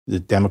The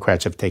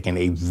Democrats have taken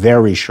a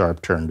very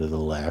sharp turn to the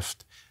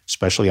left,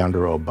 especially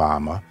under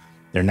Obama.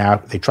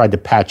 They tried to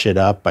patch it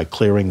up by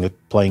clearing the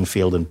playing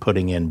field and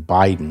putting in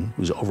Biden,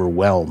 who's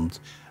overwhelmed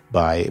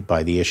by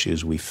the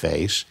issues we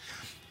face.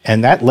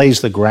 And that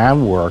lays the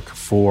groundwork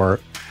for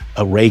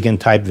a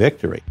Reagan-type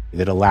victory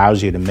that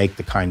allows you to make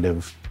the kind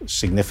of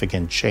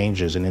significant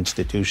changes and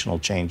institutional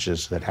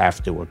changes that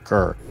have to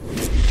occur.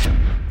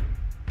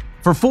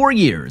 For 4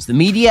 years, the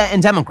media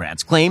and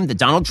Democrats claimed that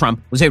Donald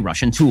Trump was a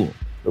Russian tool.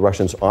 The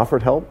Russians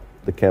offered help.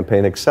 The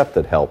campaign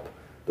accepted help.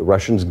 The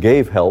Russians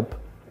gave help,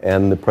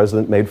 and the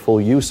president made full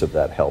use of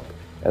that help.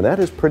 And that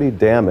is pretty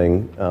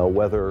damning,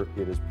 whether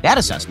it is... That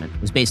assessment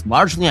was based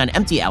largely on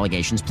empty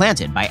allegations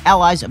planted by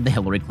allies of the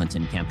Hillary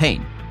Clinton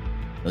campaign.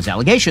 Those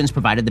allegations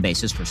provided the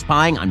basis for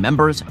spying on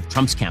members of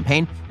Trump's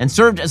campaign and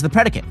served as the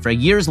predicate for a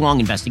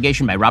years-long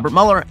investigation by Robert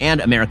Mueller and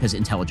America's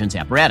intelligence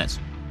apparatus.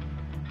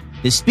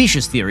 This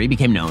specious theory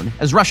became known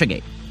as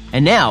Russiagate,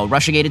 and now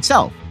Russiagate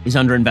itself is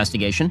under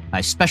investigation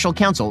by special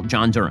counsel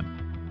John Durham.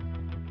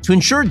 To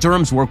ensure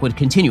Durham's work would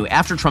continue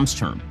after Trump's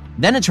term,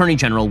 then Attorney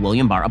General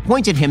William Barr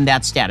appointed him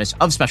that status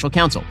of special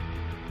counsel.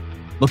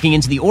 Looking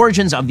into the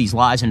origins of these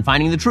lies and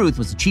finding the truth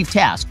was the chief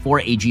task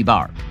for AG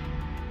Barr.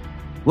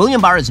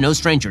 William Barr is no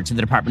stranger to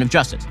the Department of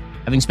Justice,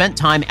 having spent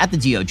time at the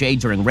DOJ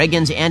during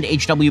Reagan's and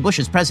H.W.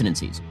 Bush's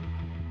presidencies.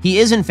 He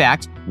is, in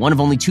fact, one of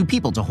only 2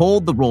 people to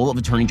hold the role of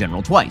Attorney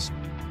General twice.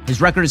 His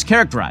record is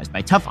characterized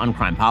by tough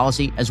on-crime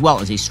policy as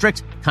well as a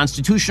strict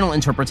constitutional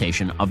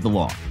interpretation of the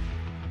law.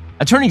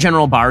 Attorney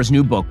General Barr's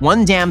new book,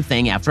 One Damn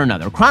Thing After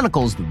Another,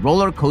 chronicles the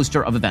roller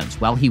coaster of events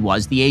while he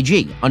was the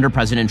AG under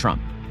President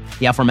Trump.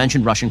 The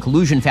aforementioned Russian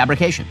collusion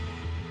fabrication,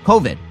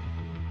 COVID,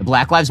 the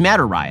Black Lives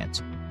Matter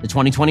riots, the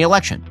 2020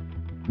 election.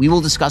 We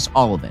will discuss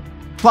all of it.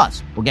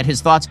 Plus, we'll get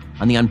his thoughts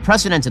on the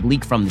unprecedented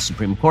leak from the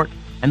Supreme Court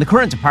and the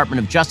current Department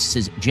of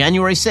Justice's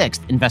January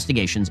 6th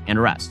investigations and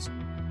arrests.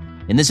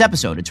 In this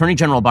episode, Attorney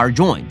General Barr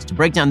joins to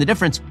break down the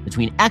difference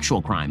between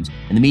actual crimes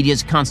and the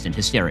media's constant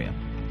hysteria.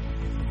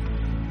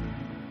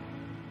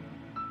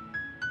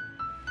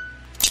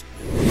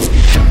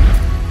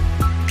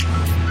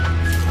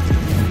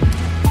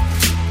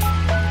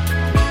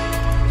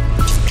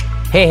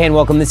 Hey, and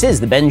welcome. This is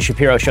the Ben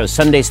Shapiro Show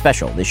Sunday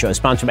Special. This show is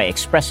sponsored by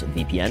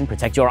ExpressVPN.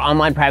 Protect your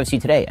online privacy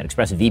today at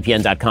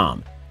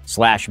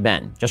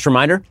expressvpn.com/Ben. Just a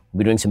reminder, we'll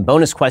be doing some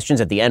bonus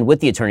questions at the end with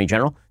the Attorney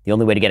General. The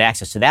only way to get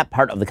access to that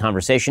part of the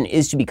conversation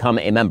is to become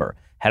a member.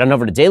 Head on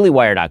over to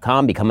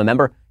dailywire.com, become a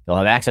member. You'll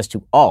have access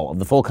to all of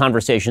the full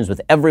conversations with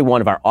every one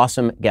of our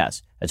awesome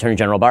guests. Attorney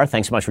General Barr,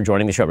 thanks so much for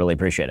joining the show. Really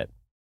appreciate it.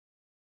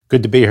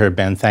 Good to be here,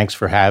 Ben. Thanks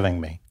for having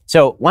me.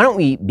 So why don't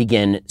we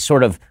begin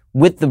sort of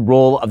with the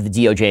role of the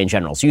DOJ in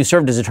general. So you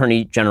served as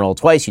Attorney General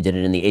twice. You did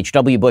it in the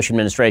H.W. Bush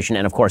administration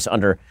and, of course,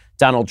 under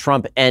Donald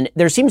Trump. And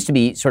there seems to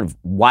be sort of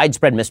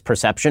widespread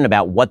misperception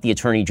about what the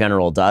Attorney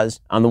General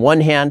does. On the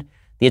one hand,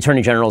 the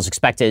Attorney General is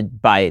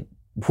expected by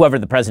whoever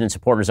the president's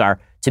supporters are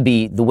to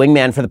be the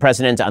wingman for the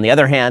president. On the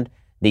other hand,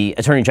 the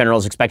Attorney General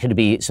is expected to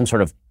be some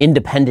sort of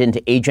independent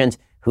agent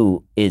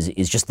who is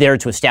just there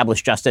to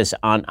establish justice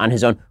on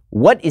his own.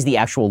 What is the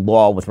actual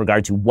law with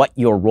regard to what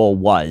your role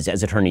was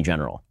as Attorney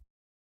General?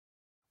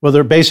 Well,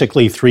 there are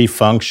basically 3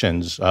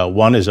 functions.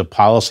 One is a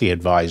policy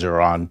advisor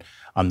on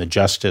the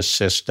justice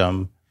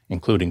system,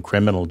 including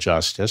criminal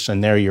justice.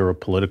 And there you're a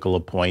political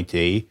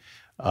appointee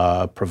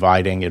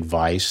providing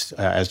advice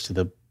as to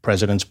the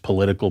president's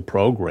political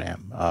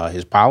program,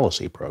 his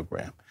policy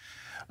program.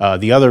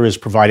 The other is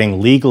providing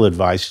legal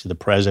advice to the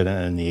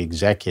president and the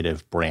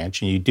executive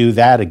branch. And you do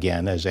that,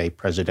 again, as a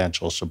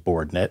presidential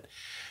subordinate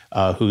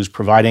who's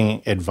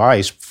providing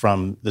advice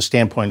from the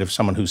standpoint of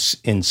someone who's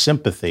in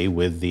sympathy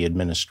with the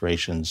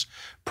administration's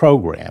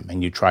program.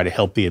 And you try to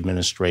help the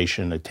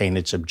administration attain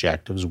its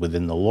objectives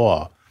within the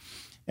law.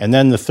 And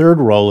then the third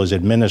role is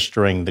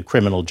administering the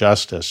criminal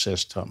justice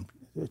system,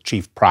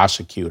 chief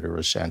prosecutor,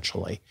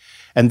 essentially.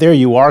 And there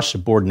you are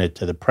subordinate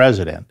to the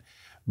president.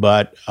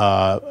 But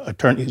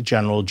attorneys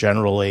general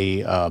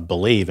generally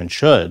believe and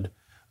should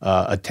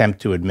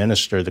attempt to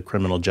administer the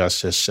criminal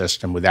justice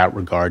system without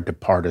regard to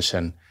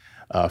partisan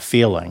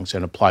feelings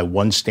and apply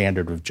one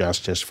standard of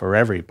justice for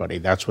everybody.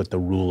 That's what the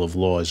rule of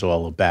law is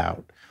all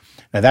about.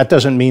 Now, that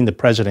doesn't mean the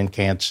president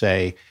can't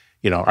say,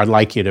 I'd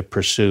like you to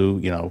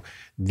pursue,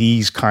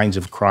 these kinds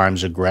of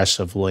crimes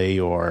aggressively,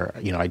 or,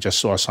 I just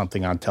saw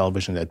something on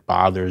television that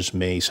bothers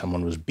me.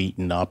 Someone was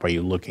beaten up. Are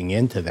you looking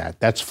into that?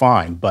 That's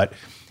fine. But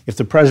if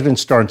the president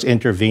starts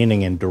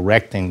intervening and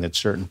directing that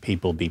certain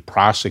people be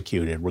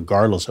prosecuted,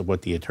 regardless of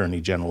what the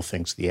attorney general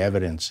thinks the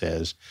evidence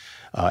is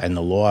and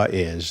the law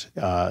is,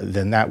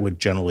 then that would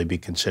generally be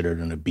considered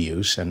an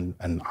abuse.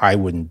 And I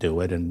wouldn't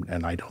do it.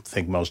 And I don't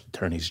think most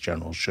attorneys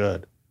general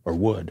should or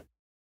would.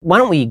 Why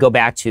don't we go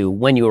back to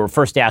when you were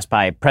first asked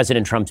by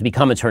President Trump to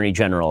become Attorney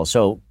General?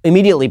 So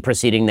immediately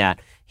preceding that,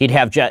 he'd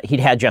had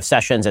Jeff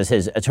Sessions as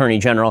his Attorney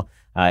General.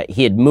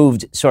 He had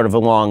moved sort of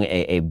along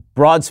a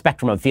broad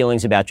spectrum of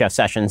feelings about Jeff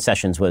Sessions.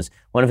 Sessions was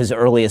one of his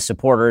earliest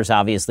supporters,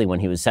 obviously, when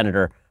he was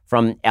senator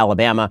from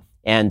Alabama.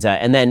 And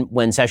then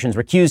when Sessions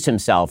recused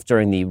himself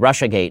during the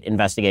Russiagate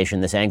investigation,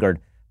 this angered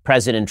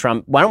President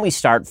Trump. Why don't we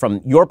start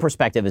from your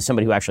perspective as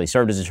somebody who actually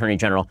served as Attorney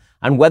General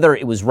on whether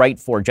it was right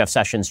for Jeff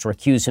Sessions to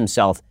recuse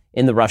himself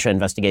in the Russia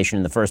investigation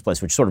in the first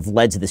place, which sort of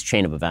led to this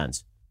chain of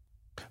events?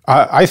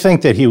 I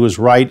think that he was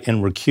right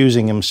in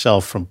recusing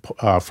himself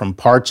from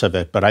parts of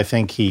it, but I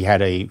think he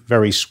had a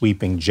very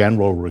sweeping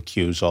general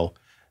recusal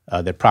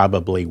that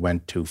probably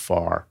went too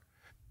far.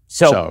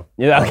 So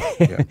when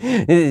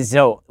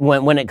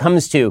it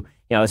comes to,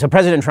 so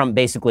President Trump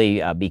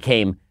basically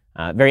became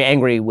very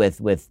angry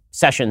with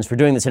Sessions for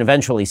doing this, and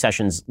eventually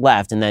Sessions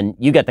left, and then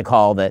you get the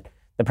call that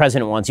the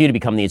president wants you to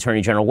become the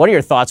Attorney General. What are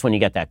your thoughts when you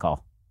get that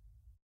call?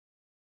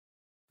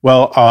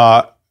 Well,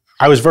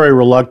 I was very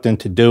reluctant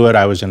to do it.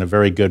 I was in a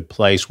very good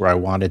place where I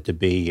wanted to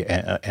be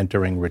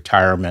entering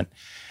retirement,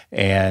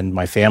 and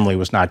my family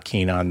was not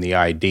keen on the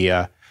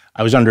idea.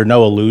 I was under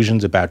no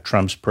illusions about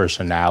Trump's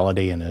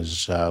personality and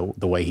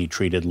the way he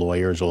treated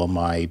lawyers. All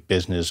my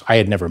business, I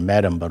had never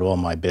met him, but all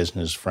my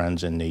business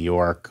friends in New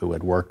York who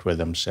had worked with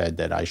him said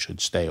that I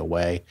should stay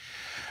away.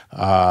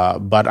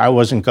 But I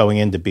wasn't going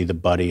in to be the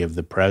buddy of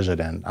the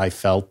president. I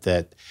felt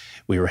that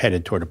we were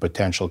headed toward a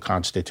potential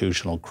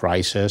constitutional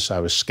crisis. I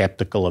was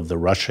skeptical of the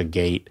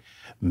Russiagate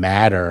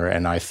matter,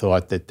 and I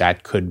thought that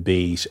that could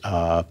be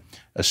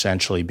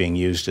essentially being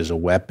used as a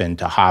weapon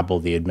to hobble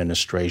the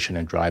administration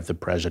and drive the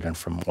president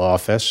from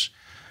office.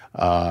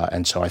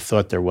 And so I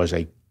thought there was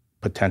a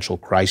potential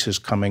crisis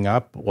coming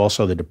up.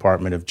 Also, the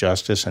Department of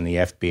Justice and the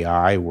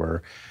FBI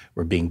were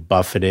being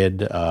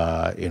buffeted,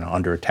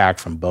 under attack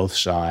from both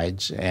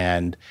sides.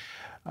 And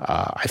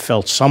I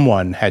felt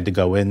someone had to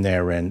go in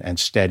there and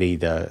steady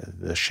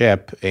the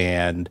ship.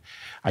 And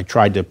I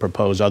tried to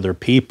propose other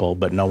people,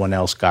 but no one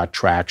else got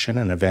traction.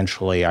 And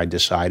eventually I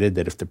decided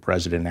that if the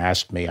president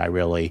asked me, I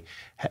really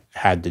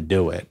had to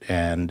do it.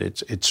 And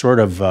it's sort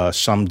of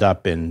summed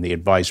up in the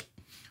advice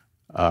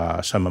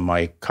some of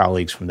my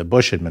colleagues from the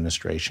Bush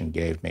administration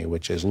gave me,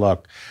 which is,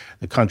 look,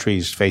 the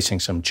country's facing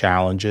some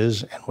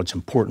challenges, and what's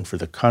important for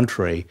the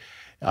country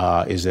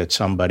is that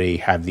somebody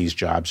have these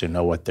jobs and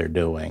know what they're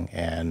doing.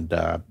 And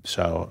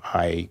so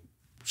I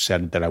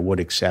said that I would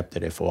accept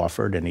it if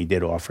offered, and he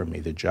did offer me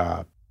the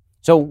job.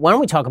 So why don't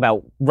we talk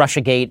about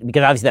Russiagate,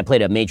 because obviously that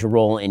played a major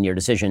role in your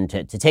decision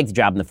to take the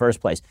job in the first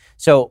place.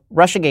 So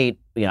Russiagate,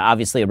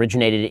 obviously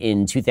originated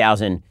in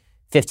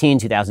 2015,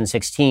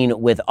 2016,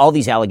 with all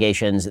these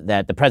allegations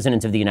that the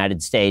president of the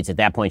United States, at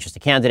that point just a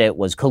candidate,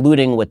 was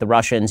colluding with the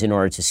Russians in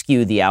order to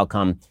skew the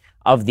outcome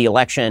of the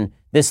election.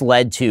 This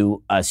led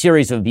to a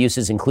series of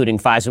abuses, including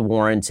FISA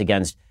warrants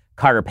against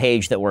Carter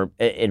Page that were,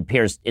 it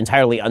appears,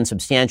 entirely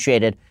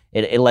unsubstantiated.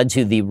 It led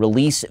to the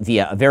release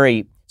via a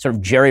very sort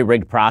of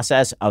jerry-rigged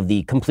process of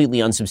the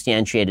completely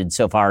unsubstantiated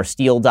so far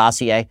Steele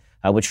dossier,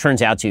 which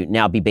turns out to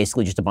now be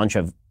basically just a bunch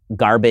of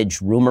garbage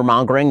rumor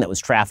mongering that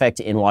was trafficked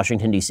in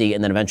Washington, D.C.,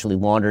 and then eventually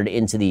laundered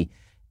into the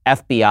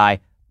FBI.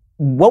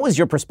 What was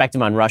your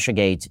perspective on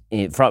Russiagate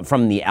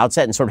from the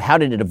outset, and sort of how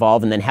did it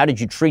evolve, and then how did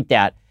you treat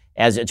that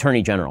as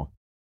Attorney General?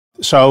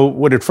 So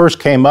when it first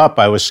came up,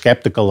 I was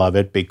skeptical of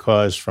it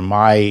because from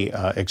my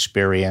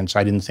experience,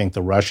 I didn't think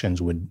the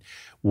Russians would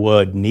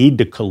need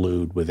to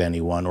collude with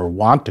anyone or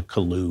want to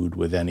collude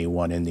with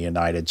anyone in the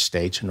United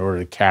States in order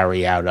to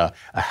carry out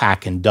a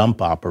hack and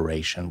dump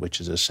operation,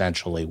 which is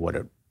essentially what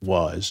it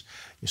was,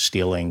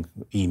 stealing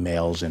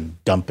emails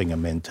and dumping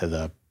them into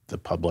the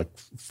public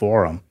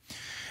forum.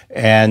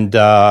 And,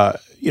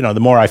 the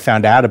more I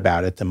found out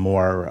about it, the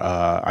more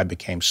I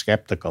became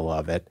skeptical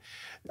of it.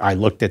 I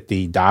looked at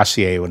the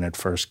dossier when it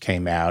first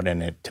came out,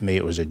 and to me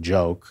it was a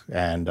joke.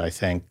 And I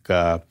think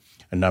a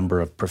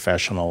number of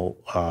professional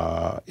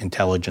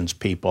intelligence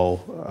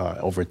people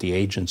over at the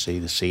agency,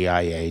 the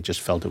CIA, just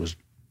felt it was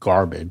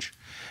garbage.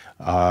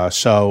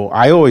 So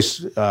I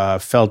always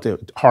felt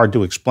it hard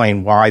to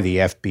explain why the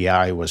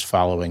FBI was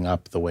following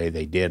up the way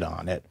they did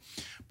on it,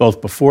 both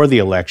before the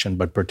election,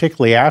 but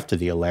particularly after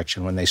the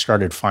election when they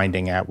started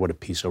finding out what a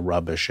piece of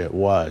rubbish it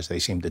was. They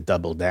seemed to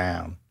double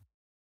down.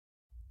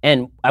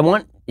 And I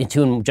want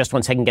to, in just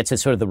one second, get to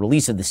sort of the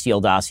release of the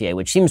Steele dossier,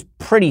 which seems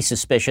pretty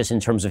suspicious in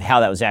terms of how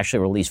that was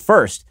actually released.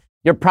 First,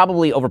 you're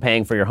probably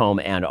overpaying for your home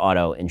and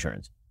auto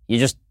insurance. You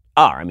just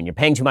are. I mean, you're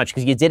paying too much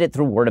because you did it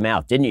through word of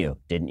mouth, didn't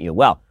you?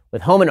 Well,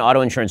 with home and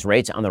auto insurance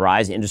rates on the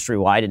rise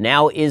industry-wide,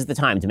 now is the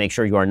time to make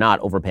sure you are not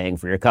overpaying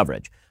for your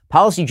coverage.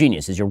 Policy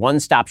Genius is your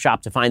one-stop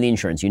shop to find the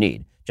insurance you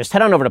need. Just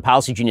head on over to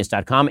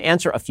policygenius.com,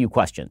 answer a few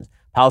questions.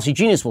 Policy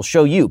Genius will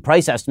show you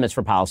price estimates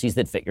for policies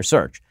that fit your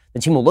search. The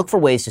team will look for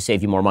ways to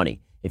save you more money.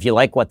 If you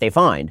like what they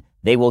find,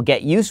 they will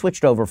get you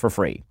switched over for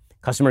free.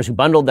 Customers who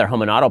bundled their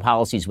home and auto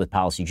policies with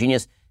Policy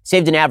Genius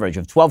saved an average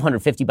of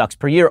 $1,250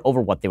 per year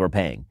over what they were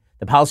paying.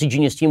 The Policy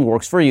Genius team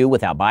works for you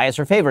without bias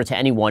or favor to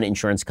any one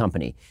insurance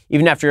company.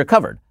 Even after you're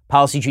covered,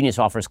 Policy Genius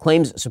offers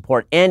claims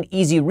support and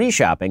easy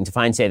reshopping to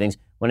find savings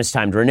when it's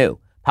time to renew.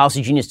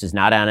 Policy Genius does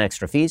not add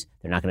extra fees.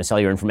 They're not going to sell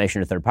your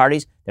information to third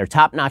parties. Their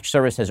top-notch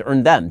service has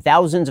earned them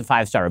thousands of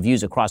five-star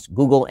reviews across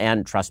Google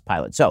and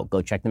Trustpilot. So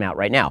go check them out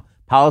right now.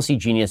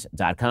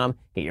 PolicyGenius.com.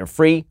 Get your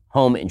free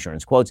home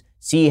insurance quotes.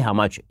 See how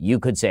much you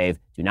could save.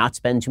 Do not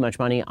spend too much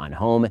money on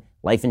home,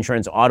 life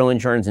insurance, auto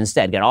insurance.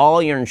 Instead, get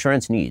all your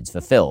insurance needs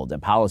fulfilled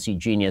at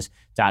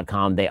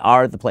PolicyGenius.com. They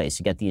are the place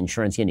to get the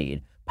insurance you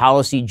need.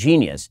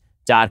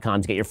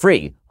 PolicyGenius.com to get your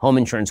free home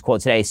insurance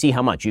quote today. See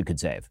how much you could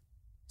save.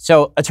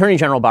 So, Attorney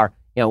General Barr,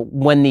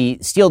 when the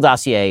Steele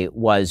dossier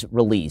was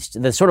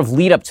released, the sort of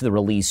lead up to the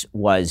release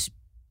was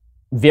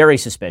very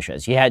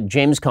suspicious. You had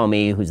James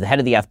Comey, who's the head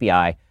of the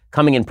FBI,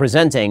 coming and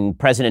presenting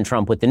President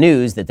Trump with the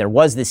news that there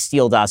was this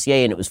Steele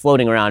dossier and it was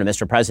floating around. And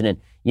Mr.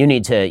 President, you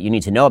need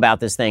to know about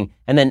this thing.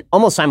 And then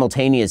almost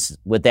simultaneous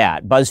with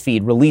that,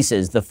 BuzzFeed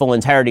releases the full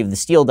entirety of the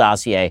Steele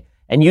dossier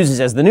and uses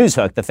as the news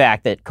hook the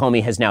fact that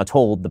Comey has now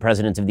told the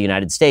President of the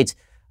United States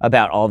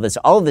about all of this.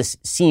 All of this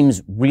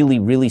seems really,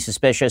 really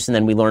suspicious. And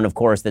then we learn, of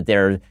course, that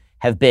there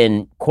have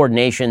been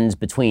coordinations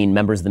between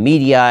members of the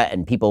media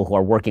and people who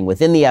are working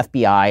within the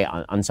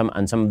FBI on some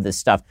of this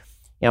stuff.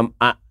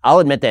 I'll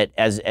admit that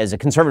as a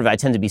conservative, I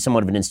tend to be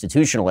somewhat of an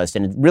institutionalist,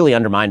 and it really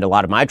undermined a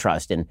lot of my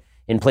trust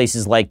in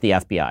places like the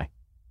FBI.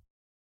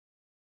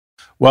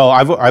 Well,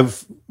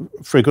 I've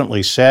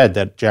frequently said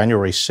that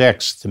January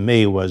 6th to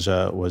me was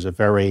a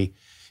very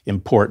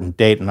important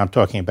date, and I'm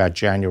talking about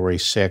January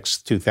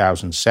 6th,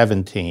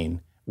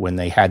 2017, when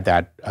they had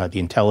that the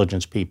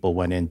intelligence people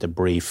went in to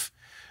brief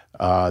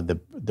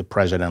the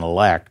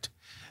president-elect,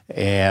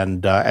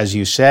 and as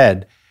you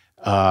said.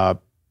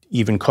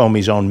 Even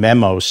Comey's own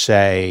memos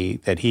say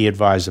that he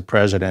advised the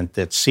president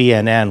that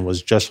CNN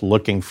was just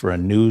looking for a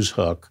news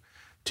hook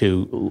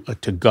to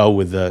go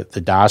with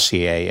the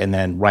dossier. And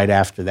then right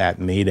after that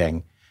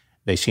meeting,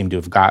 they seem to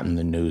have gotten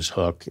the news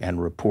hook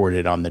and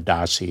reported on the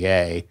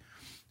dossier.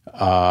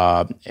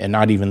 And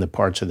not even the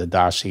parts of the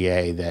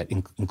dossier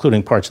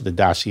including parts of the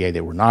dossier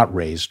that were not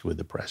raised with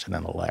the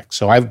president-elect.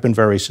 So I've been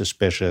very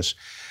suspicious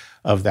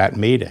of that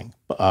meeting.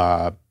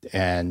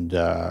 And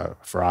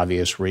for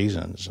obvious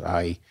reasons,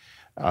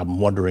 I'm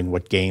wondering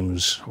what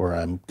games, or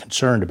I'm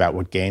concerned about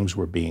what games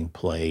were being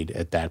played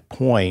at that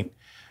point,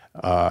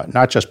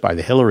 not just by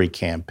the Hillary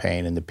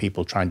campaign and the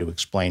people trying to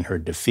explain her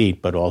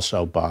defeat, but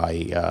also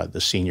by the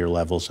senior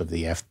levels of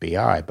the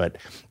FBI. But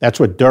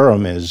that's what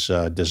Durham is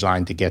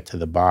designed to get to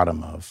the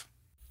bottom of.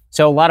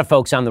 So a lot of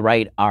folks on the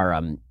right are,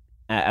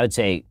 I would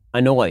say,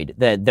 annoyed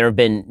that there have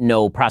been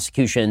no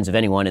prosecutions of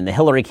anyone in the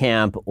Hillary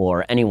camp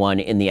or anyone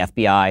in the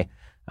FBI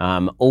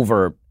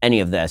over any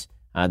of this.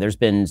 There's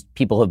been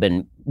people who have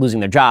been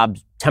losing their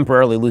jobs,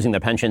 temporarily losing their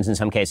pensions in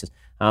some cases,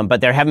 but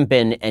there haven't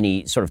been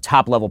any sort of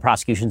top-level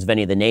prosecutions of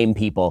any of the named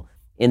people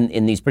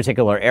in these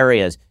particular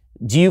areas.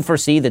 Do you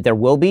foresee that there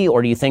will be,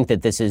 or do you think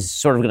that this is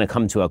sort of going to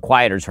come to a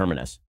quieter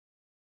terminus?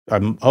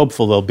 I'm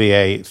hopeful there'll be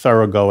a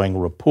thoroughgoing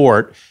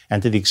report,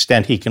 and to the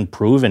extent he can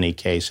prove any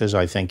cases,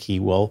 I think he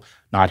will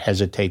not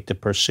hesitate to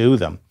pursue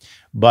them.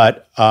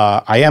 But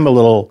I am a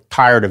little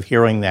tired of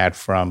hearing that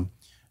from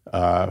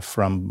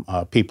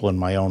people in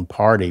my own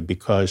party,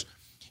 because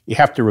you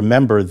have to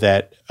remember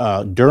that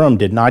Durham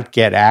did not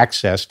get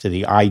access to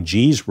the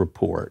IG's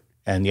report,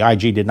 and the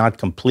IG did not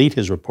complete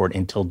his report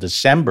until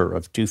December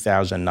of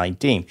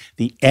 2019.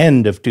 The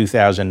end of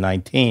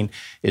 2019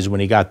 is when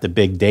he got the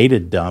big data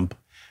dump.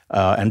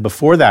 And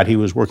before that, he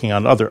was working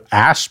on other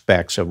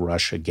aspects of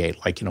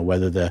Russiagate, like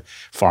whether the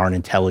foreign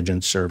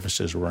intelligence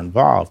services were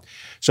involved.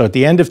 So at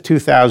the end of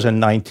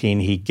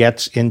 2019, he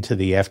gets into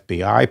the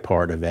FBI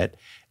part of it.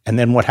 And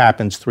then what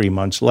happens 3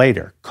 months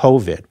later?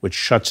 COVID, which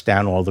shuts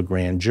down all the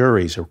grand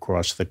juries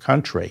across the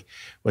country.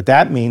 What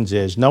that means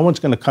is no one's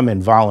going to come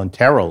in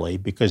voluntarily,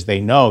 because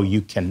they know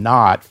you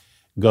cannot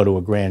go to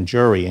a grand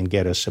jury and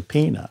get a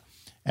subpoena.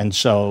 And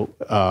so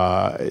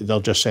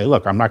they'll just say,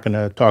 look, I'm not going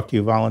to talk to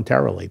you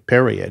voluntarily,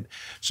 period.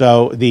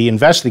 So the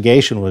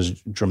investigation was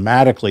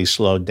dramatically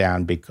slowed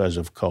down because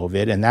of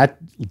COVID, and that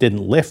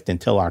didn't lift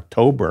until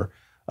October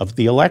of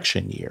the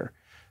election year.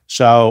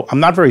 So I'm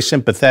not very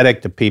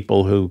sympathetic to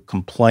people who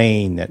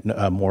complain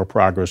that more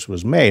progress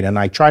was made. And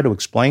I try to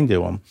explain to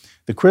them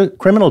the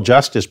criminal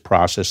justice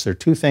process, there are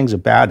two things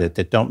about it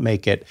that don't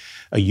make it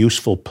a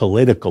useful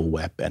political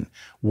weapon.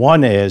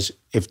 One is,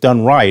 if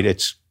done right,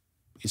 it's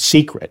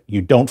secret.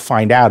 You don't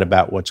find out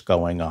about what's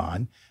going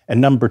on. And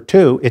number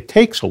two, it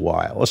takes a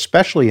while,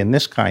 especially in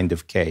this kind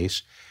of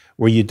case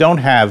where you don't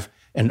have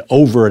an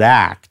overt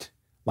act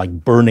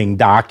like burning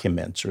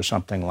documents or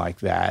something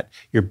like that.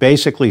 You're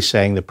basically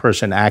saying the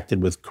person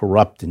acted with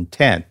corrupt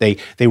intent.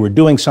 They were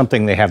doing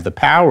something they have the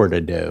power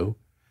to do,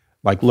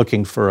 like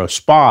looking for a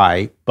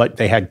spy, but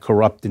they had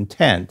corrupt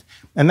intent.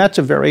 And that's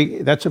a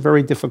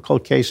very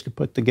difficult case to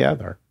put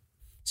together.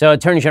 So,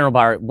 Attorney General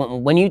Barr,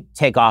 when you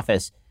take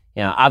office,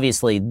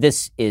 obviously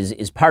this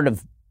is part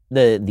of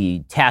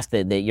the task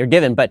that you're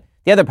given, but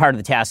the other part of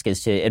the task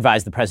is to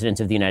advise the President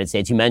of the United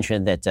States. You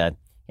mentioned that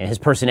his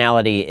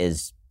personality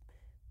is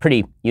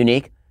pretty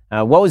unique.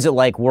 What was it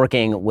like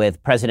working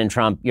with President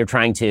Trump? You're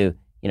trying to,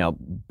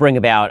 bring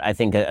about, I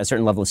think, a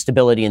certain level of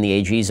stability in the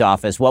AG's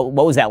office. What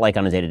was that like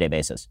on a day-to-day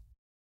basis?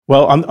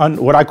 Well,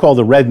 on what I call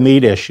the red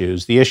meat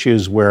issues, the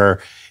issues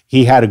where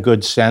he had a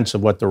good sense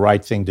of what the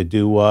right thing to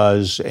do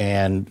was,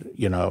 and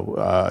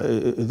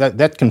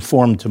that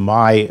conformed to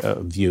my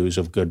views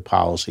of good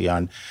policy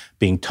on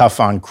being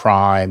tough on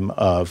crime,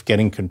 of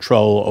getting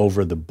control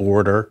over the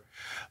border,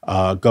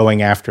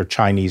 going after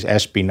Chinese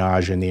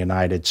espionage in the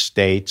United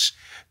States,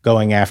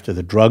 going after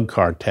the drug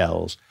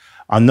cartels.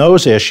 On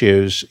those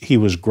issues, he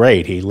was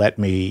great. He let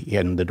me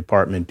and the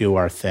department do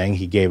our thing.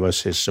 He gave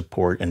us his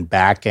support and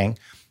backing,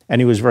 and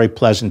he was very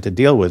pleasant to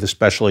deal with,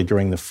 especially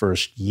during the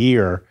first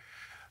year.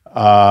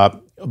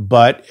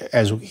 But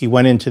as he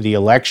went into the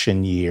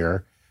election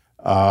year,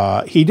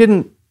 he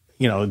didn't,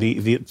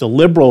 the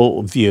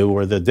liberal view,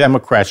 or the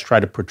Democrats try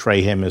to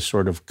portray him as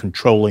sort of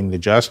controlling the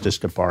Justice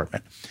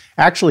Department.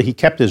 Actually, he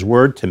kept his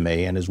word to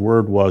me, and his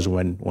word was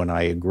when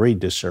I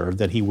agreed to serve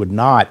that he would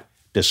not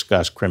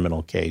discuss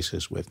criminal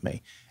cases with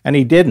me. And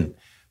he didn't.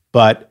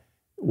 But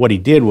what he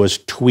did was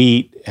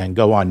tweet and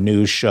go on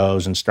news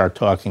shows and start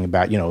talking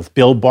about, if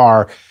Bill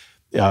Barr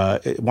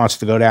wants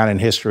to go down in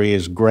history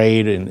as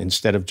great, and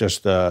instead of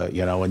just a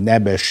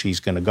nebbish, he's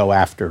going to go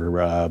after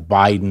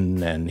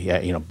Biden, and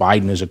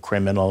Biden is a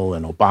criminal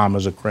and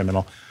Obama's a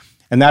criminal.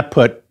 And that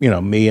put,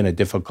 me in a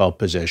difficult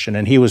position.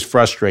 And he was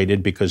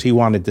frustrated because he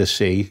wanted to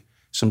see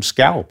some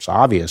scalps,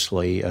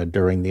 obviously,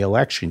 during the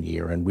election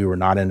year, and we were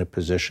not in a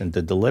position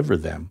to deliver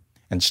them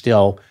and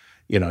still,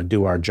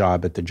 do our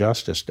job at the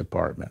Justice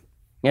Department.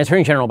 Yeah,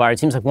 Attorney General Barr, it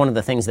seems like one of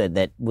the things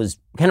that was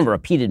kind of a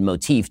repeated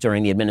motif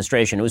during the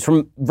administration, it was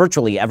from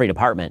virtually every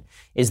department,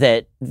 is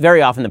that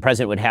very often the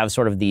president would have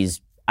sort of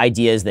these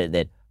ideas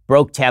that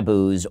broke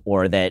taboos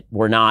or that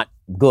were not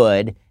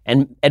good,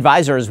 and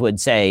advisors would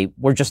say,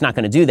 we're just not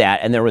going to do that,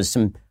 and there was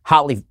some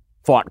hotly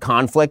fought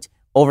conflict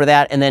over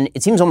that. And then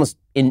it seems almost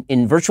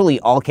in virtually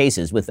all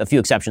cases, with a few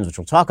exceptions, which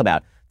we'll talk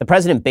about, the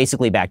president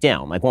basically backed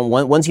down. Like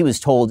once he was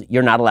told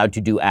you're not allowed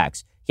to do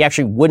X, he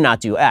actually would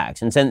not do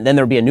X. And then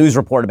there would be a news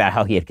report about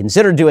how he had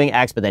considered doing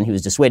X, but then he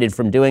was dissuaded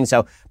from doing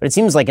so. But it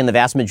seems like in the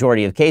vast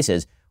majority of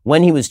cases,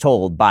 when he was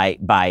told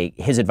by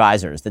his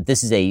advisors that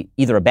this is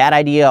either a bad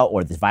idea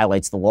or this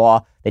violates the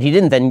law, that he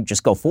didn't then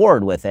just go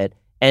forward with it.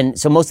 And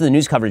so most of the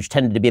news coverage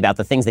tended to be about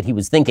the things that he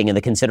was thinking and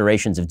the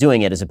considerations of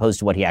doing it as opposed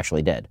to what he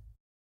actually did.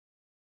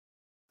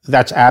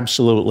 That's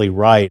absolutely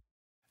right.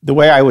 The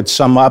way I would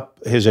sum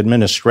up his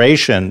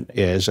administration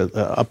is,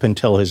 up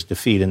until his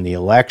defeat in the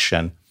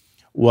election,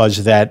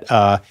 was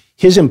that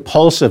his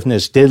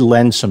impulsiveness did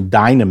lend some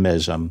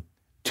dynamism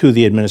to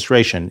the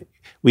administration.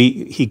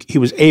 He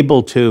was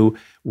able to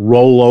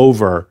roll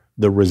over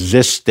the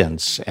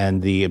resistance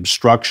and the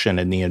obstruction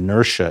and the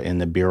inertia in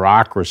the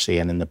bureaucracy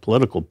and in the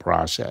political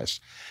process.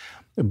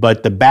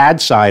 But the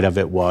bad side of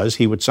it was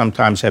he would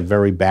sometimes have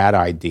very bad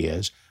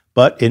ideas.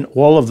 But in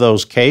all of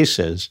those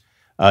cases,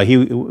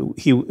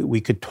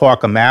 we could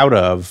talk him out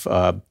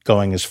of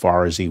going as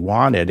far as he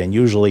wanted, and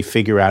usually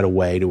figure out a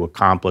way to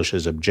accomplish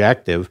his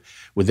objective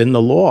within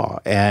the law.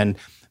 And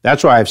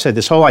that's why I've said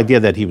this whole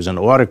idea that he was an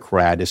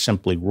autocrat is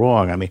simply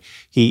wrong. I mean,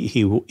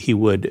 he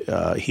would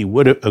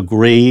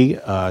agree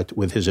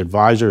with his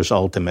advisors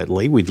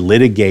ultimately. We'd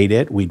litigate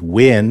it. We'd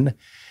win.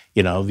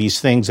 These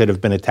things that have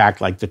been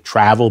attacked, like the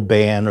travel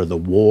ban or the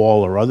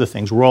wall or other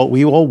things,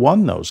 we all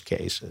won those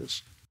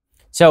cases.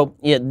 So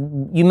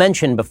you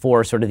mentioned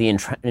before sort of the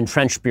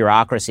entrenched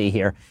bureaucracy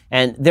here,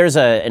 and there's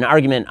an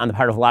argument on the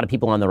part of a lot of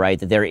people on the right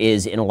that there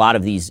is, in a lot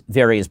of these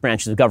various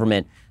branches of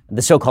government,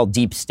 the so-called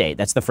deep state.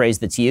 That's the phrase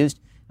that's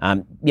used.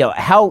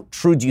 How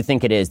true do you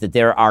think it is that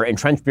there are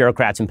entrenched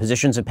bureaucrats in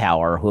positions of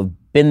power who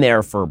have been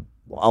there for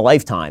a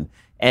lifetime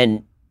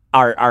and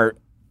are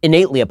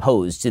innately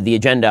opposed to the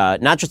agenda,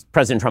 not just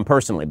President Trump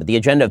personally, but the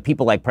agenda of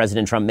people like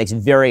President Trump makes it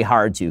very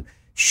hard to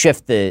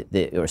shift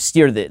or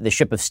steer the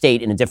ship of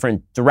state in a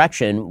different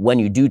direction when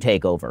you do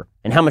take over?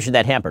 And how much did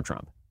that hamper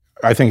Trump?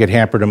 I think it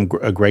hampered him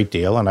a great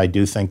deal, and I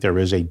do think there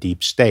is a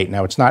deep state.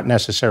 Now, it's not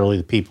necessarily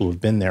the people who've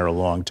been there a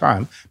long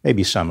time,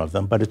 maybe some of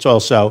them, but it's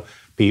also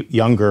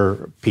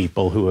younger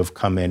people who have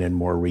come in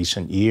more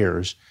recent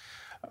years.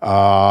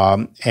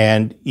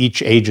 And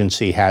each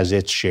agency has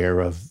its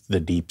share of the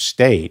deep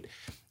state.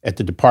 At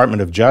the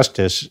Department of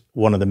Justice,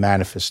 one of the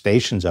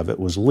manifestations of it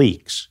was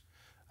leaks.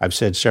 I've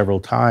said several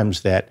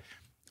times that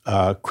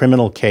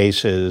criminal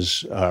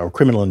cases or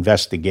criminal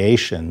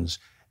investigations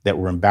that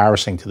were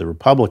embarrassing to the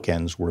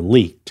Republicans were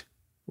leaked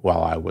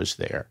while I was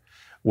there,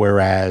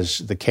 whereas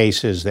the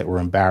cases that were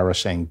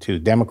embarrassing to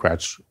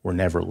Democrats were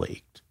never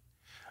leaked.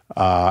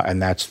 And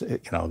that's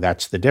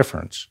the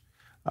difference.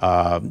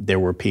 There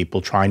were people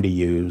trying to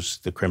use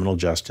the criminal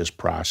justice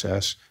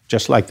process,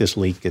 just like this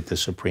leak at the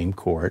Supreme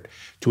Court,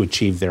 to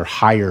achieve their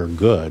higher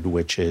good,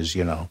 which is,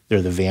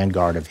 they're the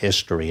vanguard of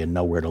history and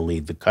know where to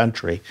lead the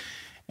country.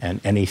 And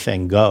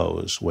anything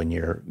goes when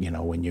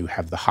when you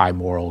have the high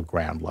moral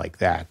ground like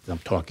that. I'm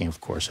talking,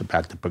 of course,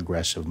 about the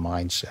progressive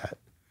mindset.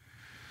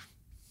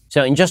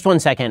 So in just 1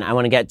 second, I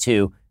want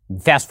to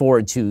fast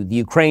forward to the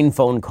Ukraine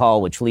phone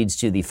call, which leads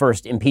to the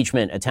first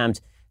impeachment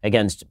attempt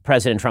against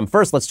President Trump.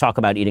 First, let's talk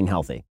about eating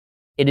healthy.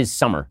 It is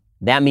summer.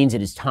 That means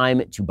it is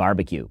time to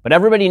barbecue. But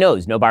everybody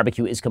knows no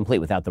barbecue is complete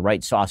without the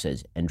right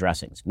sauces and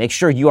dressings. Make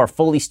sure you are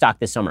fully stocked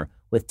this summer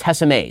with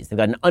Tessemae's. They've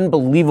got an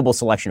unbelievable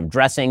selection of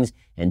dressings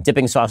and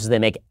dipping sauces. They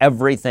make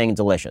everything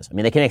delicious. I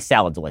mean, they can make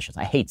salad delicious.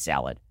 I hate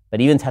salad, but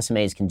even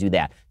Tessemae's can do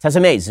that.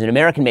 Tessemae's is an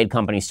American-made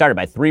company started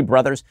by three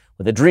brothers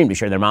with a dream to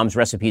share their mom's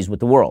recipes with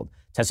the world.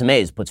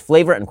 Tessemae's puts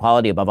flavor and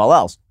quality above all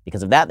else.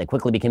 Because of that, they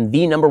quickly became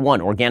the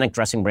 #1 organic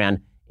dressing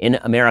brand in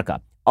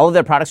America. All of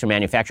their products are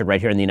manufactured right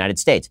here in the United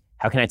States.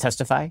 How can I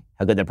testify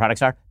how good their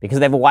products are? Because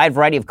they have a wide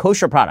variety of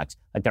kosher products,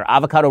 like their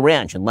avocado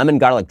ranch and lemon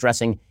garlic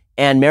dressing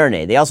and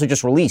marinade. They also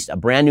just released a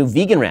brand new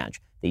vegan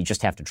ranch that you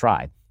just have to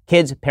try.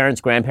 Kids,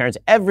 parents, grandparents,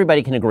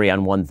 everybody can agree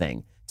on one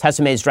thing.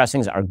 Tessemae's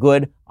dressings are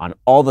good on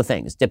all the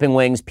things. Dipping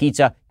wings,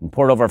 pizza, you can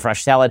pour it over a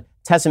fresh salad.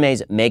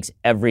 Tessemae's makes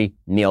every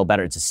meal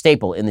better. It's a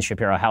staple in the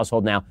Shapiro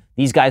household now.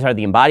 These guys are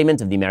the embodiment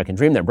of the American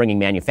dream. They're bringing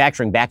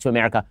manufacturing back to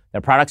America.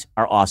 Their products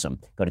are awesome.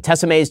 Go to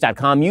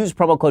Tessemae's.com, use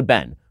promo code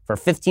BEN for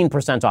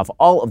 15% off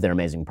all of their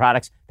amazing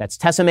products. That's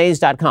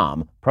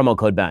Tessemae's.com, promo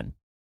code BEN.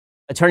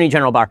 Attorney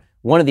General Barr,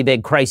 one of the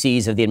big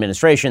crises of the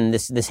administration,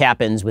 this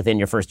happens within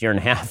your first year and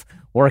a half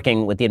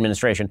working with the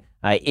administration,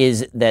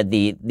 is that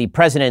the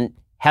president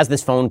has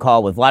this phone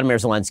call with Vladimir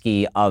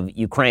Zelensky of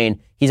Ukraine.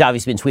 He's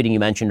obviously been tweeting, you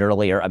mentioned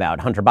earlier, about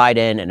Hunter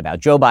Biden and about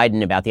Joe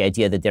Biden, about the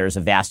idea that there's a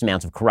vast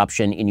amount of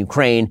corruption in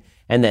Ukraine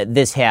and that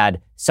this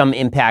had some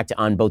impact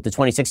on both the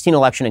 2016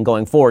 election and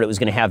going forward, it was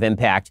going to have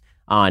impact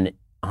on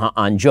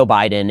Joe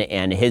Biden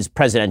and his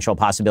presidential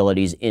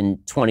possibilities in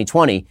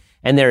 2020.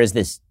 And there is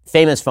this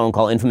infamous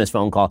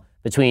phone call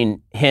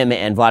between him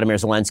and Vladimir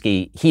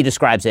Zelensky. He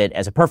describes it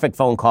as a perfect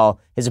phone call.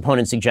 His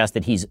opponents suggest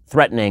that he's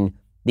threatening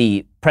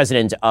the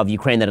president of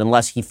Ukraine, that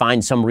unless he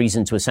finds some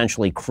reason to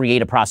essentially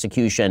create a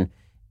prosecution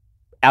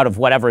out of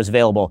whatever is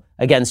available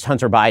against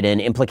Hunter Biden,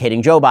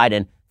 implicating Joe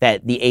Biden,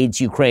 that the aid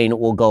to Ukraine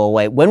will go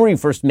away. When were you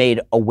first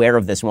made aware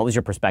of this, and what was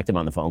your perspective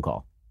on the phone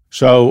call?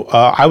 So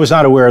I was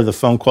not aware of the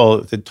phone call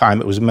at the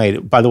time it was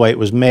made. By the way, it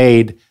was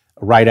made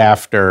right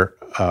after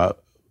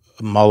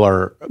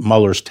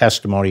Mueller's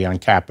testimony on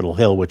Capitol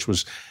Hill, which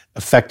was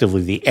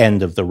effectively the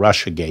end of the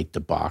Russiagate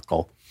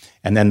debacle.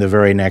 And then the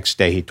very next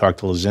day, he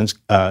talked to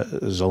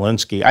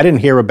Zelensky. I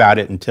didn't hear about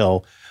it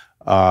until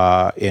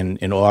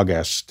in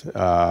August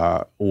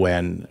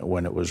when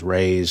it was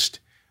raised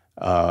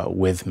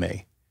with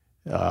me,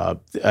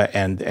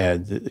 and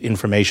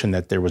information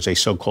that there was a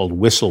so-called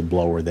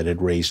whistleblower that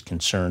had raised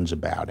concerns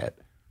about it.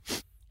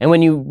 And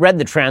when you read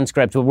the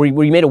transcript, were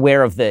you made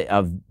aware of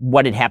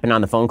what had happened on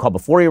the phone call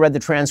before you read the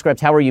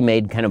transcript? How were you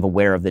made kind of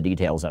aware of the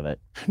details of it?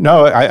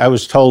 No, I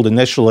was told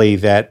initially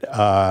that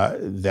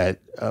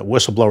a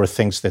whistleblower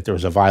thinks that there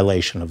was a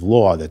violation of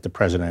law, that the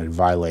president had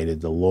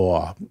violated the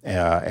law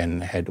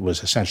and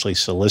was essentially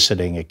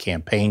soliciting a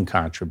campaign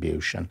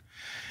contribution.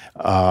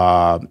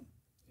 And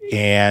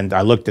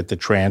I looked at the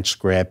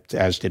transcript,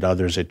 as did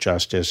others at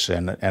Justice,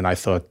 and I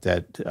thought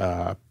that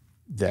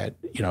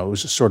it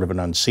was a sort of an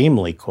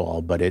unseemly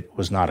call, but it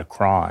was not a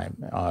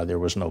crime. There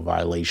was no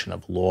violation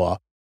of law.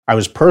 I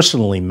was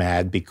personally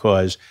mad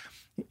because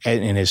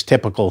in his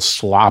typical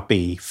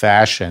sloppy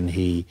fashion,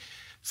 he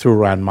threw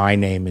around my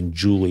name and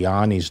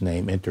Giuliani's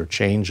name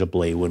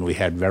interchangeably when we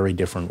had very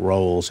different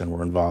roles and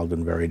were involved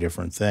in very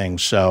different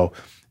things. So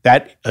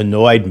that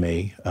annoyed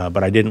me,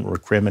 but I didn't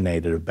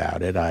recriminate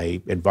about it. I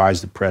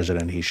advised the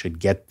president he should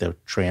get the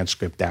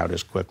transcript out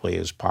as quickly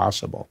as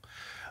possible,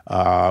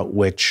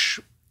 which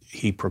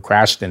he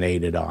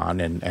procrastinated on,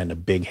 and a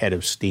big head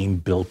of steam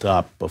built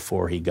up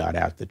before he got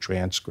out the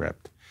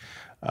transcript.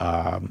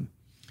 The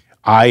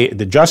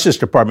Justice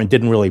Department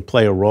didn't really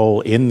play a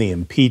role in the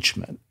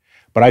impeachment,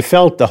 but I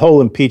felt the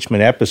whole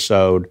impeachment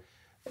episode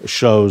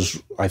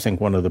shows, I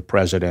think, one of the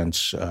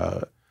president's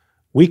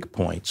weak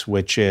points,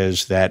 which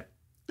is that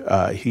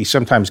he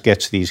sometimes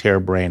gets these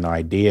harebrained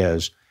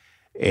ideas,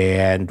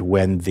 and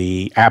when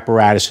the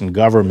apparatus in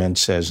government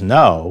says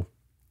no,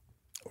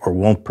 or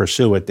won't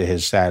pursue it to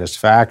his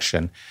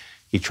satisfaction,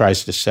 he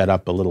tries to set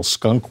up a little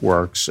skunk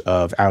works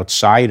of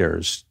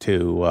outsiders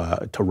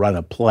to run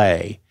a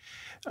play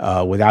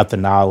without the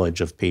knowledge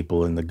of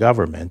people in the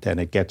government, and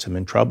it gets him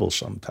in trouble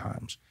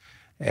sometimes.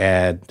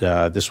 And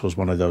this was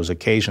one of those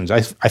occasions.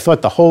 I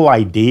thought the whole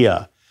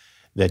idea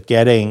that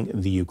getting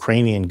the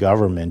Ukrainian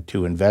government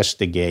to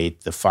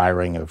investigate the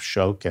firing of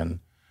Shokin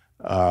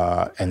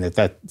and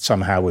that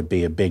somehow would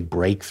be a big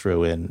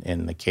breakthrough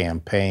in the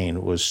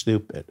campaign was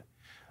stupid.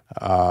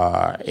 So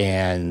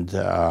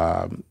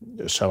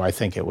I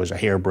think it was a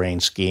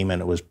harebrained scheme,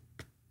 and it was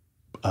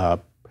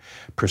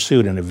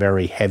pursued in a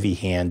very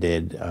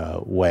heavy-handed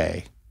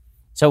way.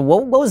 So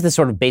what was the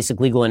sort of basic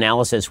legal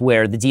analysis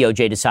where the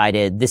DOJ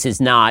decided this is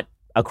not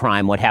a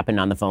crime, what happened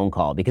on the phone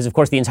call? Because, of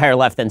course, the entire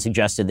left then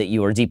suggested that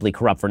you were deeply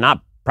corrupt for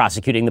not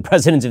prosecuting the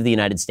president of the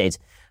United States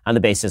on the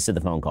basis of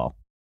the phone call.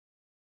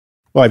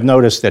 Well, I've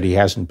noticed that he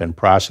hasn't been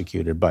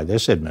prosecuted by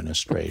this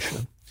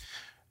administration.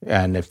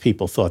 And if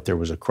people thought there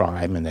was a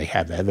crime and they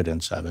have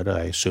evidence of it,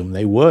 I assume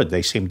they would.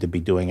 They seem to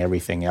be doing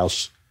everything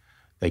else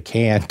they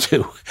can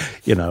to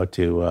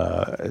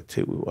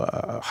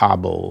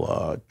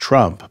hobble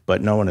Trump,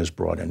 but no one has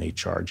brought any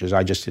charges.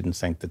 I just didn't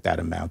think that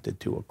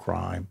amounted to a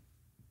crime.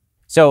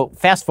 So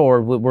fast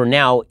forward, we're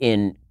now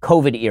in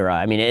COVID era.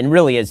 I mean, and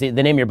really is, the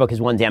name of your book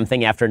is One Damn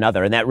Thing After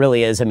Another. And that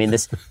really is, I mean,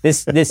 this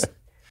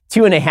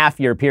 2.5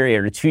 year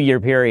period or 2 year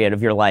period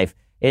of your life,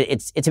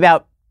 it's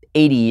about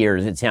 80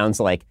 years, it sounds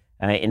like,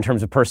 in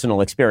terms of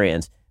personal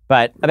experience.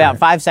 But about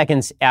 5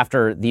 seconds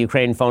after the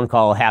Ukraine phone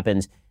call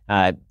happens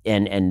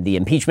and the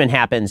impeachment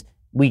happens,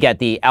 we get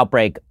the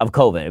outbreak of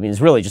COVID. I mean, it's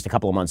really just a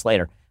couple of months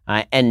later.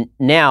 And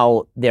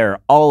now there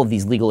are all of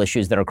these legal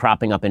issues that are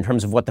cropping up in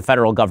terms of what the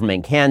federal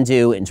government can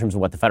do, in terms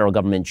of what the federal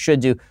government should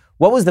do.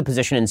 What was the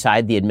position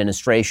inside the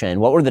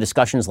administration? What were the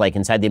discussions like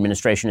inside the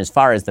administration as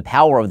far as the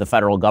power of the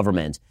federal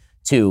government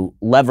to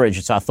leverage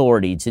its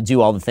authority to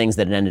do all the things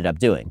that it ended up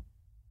doing?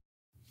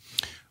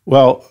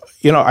 Well,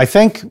 I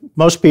think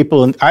most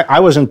people, I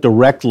wasn't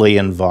directly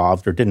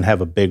involved or didn't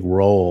have a big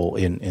role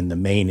in the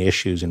main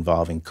issues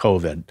involving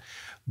COVID,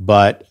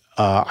 but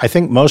I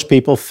think most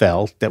people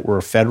felt that we're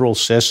a federal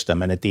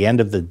system, and at the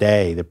end of the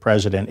day, the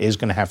president is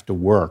going to have to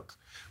work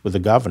with the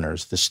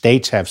governors. The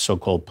states have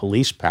so-called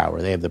police power.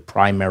 They have the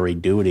primary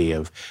duty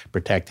of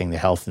protecting the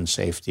health and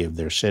safety of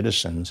their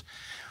citizens.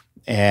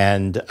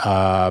 And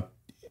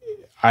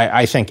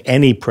I think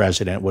any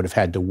president would have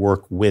had to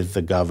work with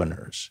the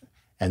governors.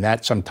 And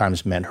that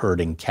sometimes meant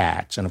herding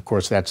cats. And of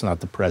course, that's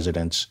not the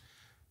president's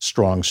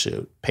strong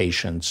suit,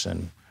 patience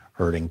and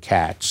herding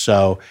cats.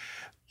 So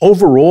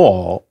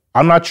overall,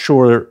 I'm not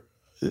sure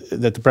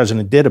that the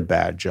president did a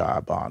bad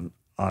job on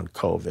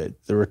COVID.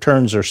 The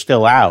returns are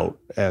still out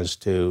as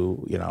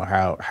to,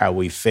 how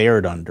we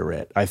fared under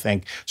it. I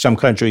think some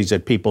countries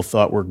that people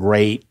thought were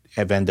great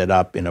have ended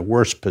up in a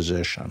worse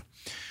position.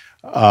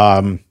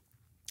 But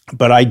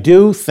I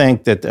do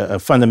think that a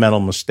fundamental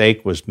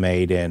mistake was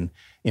made in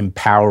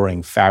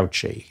empowering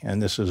Fauci.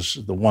 And this is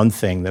the one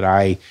thing that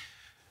I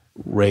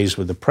raised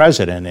with the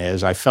president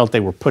is I felt they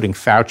were putting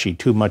Fauci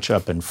too much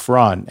up in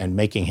front and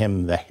making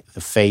him the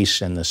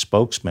face and the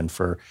spokesman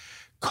for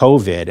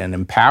COVID and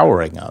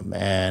empowering him.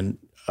 And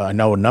I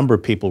know a number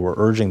of people were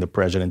urging the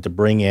president to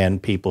bring in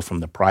people from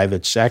the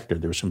private sector.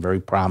 There were some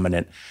very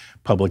prominent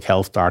public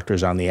health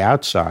doctors on the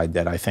outside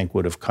that I think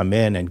would have come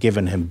in and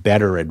given him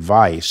better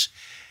advice.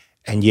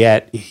 And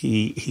yet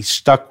he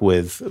stuck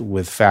with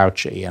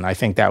Fauci. And I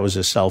think that was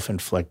a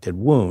self-inflicted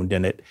wound.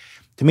 And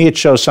to me, it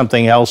shows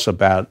something else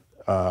about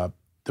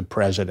the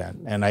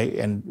president.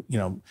 And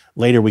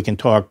later we can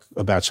talk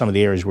about some of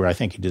the areas where I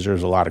think he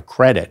deserves a lot of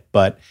credit.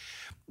 But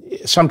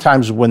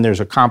sometimes when there's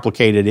a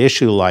complicated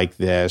issue like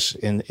this,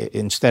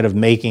 instead of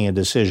making a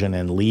decision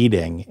and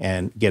leading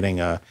and getting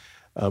a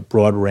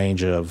broad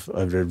range of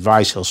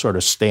advice, he'll sort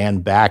of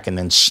stand back and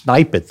then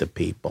snipe at the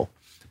people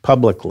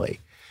publicly.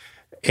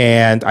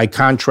 And I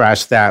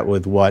contrast that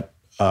with what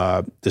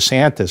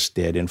DeSantis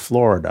did in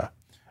Florida,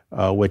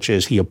 which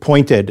is he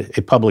appointed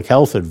a public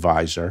health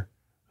advisor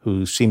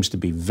who seems to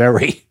be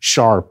very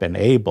sharp and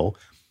able,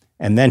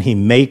 and then he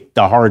made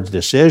the hard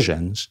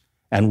decisions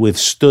and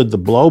withstood the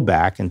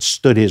blowback and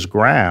stood his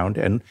ground,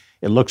 and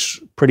it looks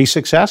pretty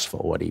successful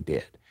what he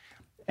did.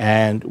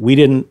 And we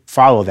didn't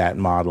follow that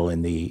model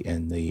in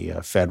the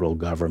federal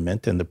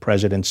government, and the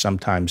president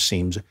sometimes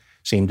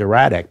seemed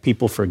erratic.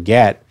 People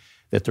forget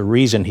that the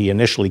reason he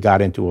initially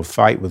got into a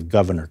fight with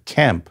Governor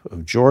Kemp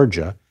of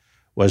Georgia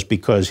was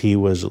because he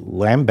was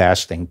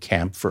lambasting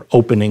Kemp for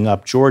opening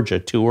up Georgia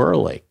too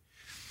early.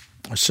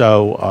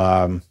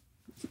 So,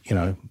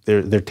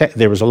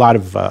 there was a lot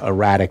of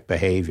erratic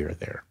behavior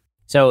there.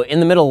 So in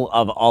the middle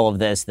of all of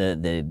this,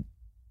 the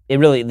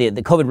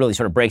COVID really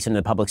sort of breaks into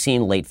the public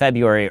scene late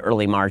February,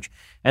 early March.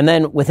 And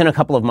then within a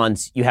couple of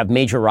months, you have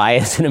major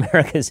riots in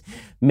America's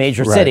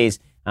major cities,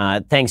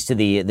 thanks to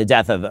the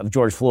death of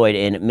George Floyd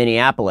in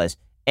Minneapolis.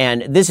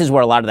 And this is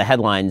where a lot of the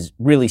headlines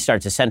really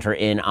start to center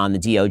in on the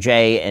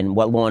DOJ and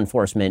what law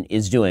enforcement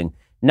is doing,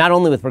 not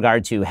only with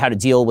regard to how to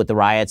deal with the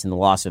riots and the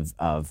loss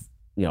of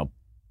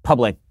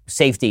public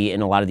safety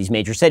in a lot of these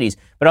major cities,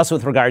 but also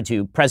with regard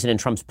to President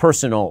Trump's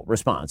personal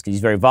response, because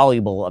he's very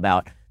voluble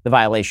about the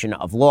violation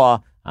of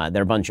law.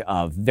 There are a bunch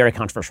of very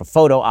controversial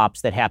photo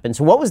ops that happened.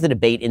 So what was the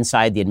debate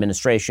inside the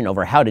administration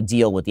over how to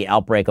deal with the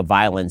outbreak of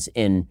violence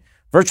in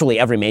virtually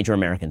every major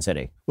American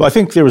city? Well, I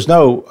think there was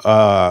no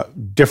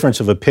difference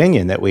of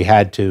opinion that we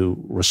had to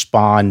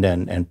respond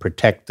and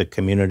protect the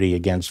community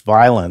against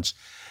violence.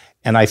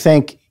 And I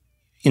think,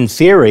 in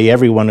theory,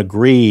 everyone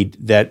agreed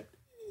that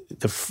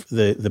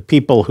the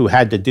people who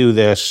had to do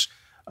this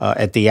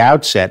at the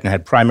outset and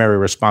had primary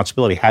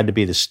responsibility had to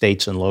be the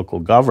states and local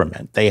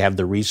government. They have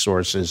the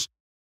resources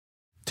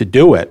to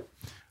do it.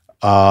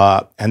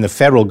 And the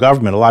federal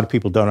government, a lot of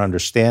people don't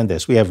understand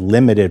this. We have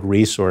limited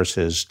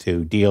resources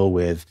to deal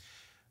with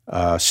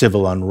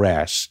civil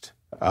unrest.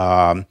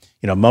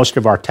 Most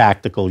of our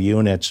tactical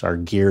units are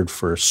geared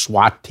for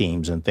SWAT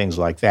teams and things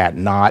like that,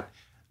 not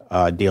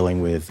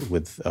dealing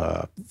with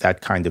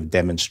that kind of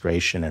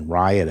demonstration and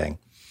rioting.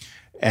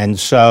 And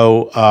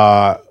so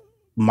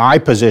my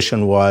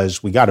position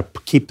was we got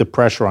to keep the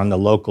pressure on the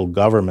local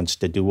governments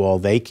to do all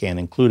they can,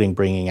 including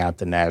bringing out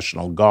the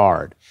National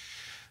Guard.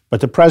 But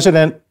the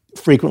president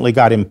frequently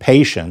got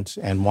impatient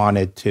and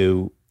wanted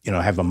to,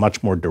 have a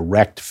much more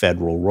direct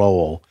federal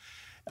role.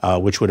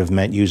 which would have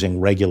meant using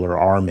regular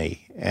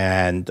army.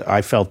 And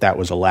I felt that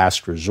was a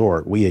last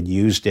resort. We had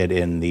used it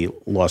in the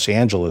Los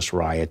Angeles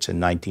riots in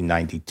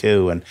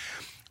 1992, and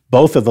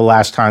both of the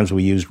last times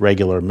we used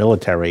regular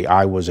military,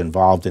 I was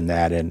involved in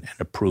that and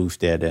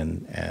approved it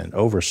and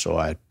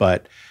oversaw it.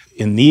 But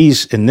in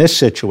this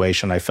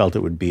situation, I felt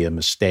it would be a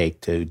mistake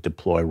to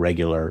deploy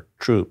regular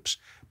troops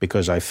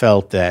because I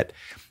felt that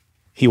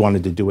he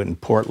wanted to do it in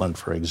Portland,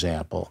 for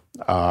example.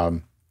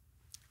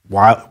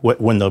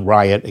 When the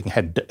riot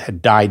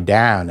had died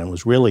down and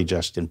was really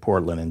just in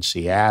Portland and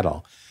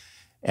Seattle.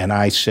 And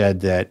I said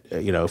that,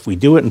 if we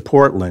do it in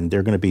Portland, there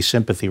are going to be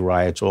sympathy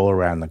riots all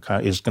around the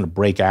country. It's going to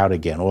break out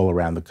again all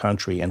around the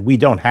country. And we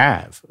don't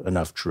have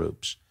enough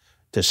troops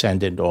to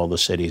send into all the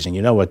cities. And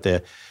you know what?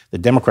 The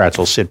Democrats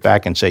will sit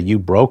back and say, you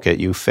broke it,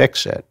 you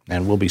fix it.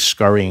 And we'll be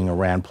scurrying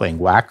around playing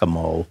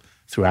whack-a-mole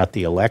throughout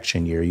the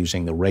election year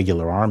using the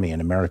regular army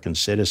in American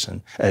cities.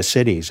 And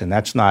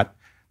that's not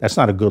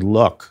a good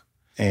look.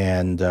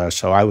 And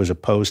so I was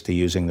opposed to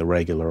using the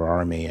regular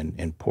army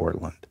in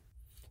Portland.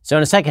 So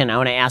in a second, I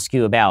want to ask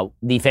you about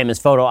the famous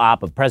photo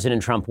op of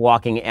President Trump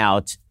walking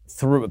out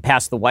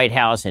past the White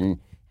House and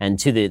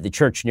to the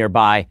church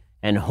nearby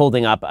and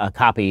holding up a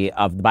copy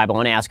of the Bible. I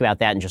want to ask about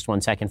that in just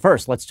 1 second.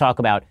 First, let's talk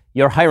about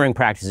your hiring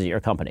practices at your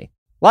company.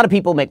 A lot of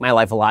people make my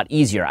life a lot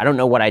easier. I don't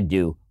know what I'd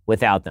do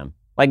without them.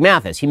 Like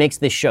Mathis, he makes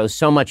this show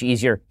so much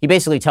easier. He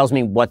basically tells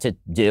me what to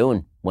do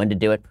and when to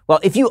do it. Well,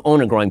 if you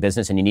own a growing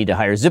business and you need to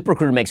hire,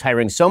 ZipRecruiter makes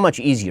hiring so much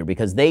easier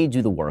because they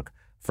do the work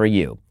for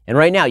you. And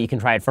right now, you can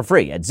try it for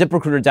free at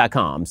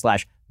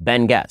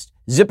ZipRecruiter.com/BenGuest.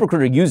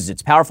 ZipRecruiter uses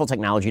its powerful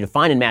technology to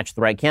find and match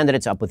the right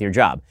candidates up with your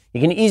job.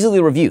 You can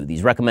easily review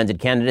these recommended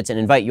candidates and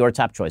invite your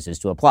top choices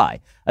to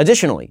apply.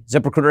 Additionally,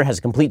 ZipRecruiter has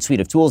a complete suite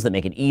of tools that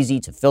make it easy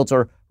to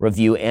filter,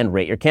 review, and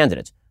rate your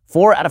candidates.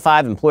 4 out of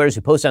 5 employers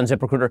who post on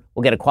ZipRecruiter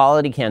will get a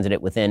quality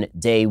candidate within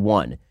day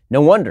 1.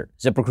 No wonder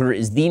ZipRecruiter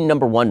is the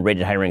 #1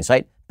 rated hiring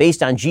site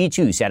based on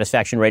G2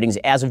 satisfaction ratings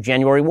as of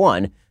January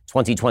 1,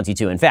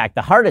 2022. In fact,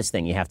 the hardest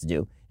thing you have to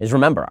do is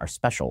remember our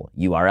special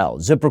URL,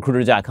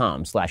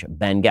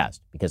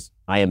 ZipRecruiter.com/BenGuest, because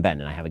I am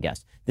Ben and I have a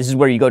guest. This is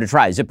where you go to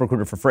try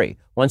ZipRecruiter for free.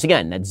 Once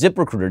again, that's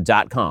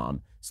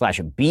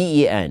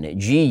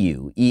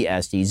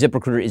ZipRecruiter.com/BenGuest.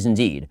 ZipRecruiter is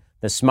indeed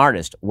the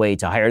smartest way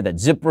to hire.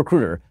 That's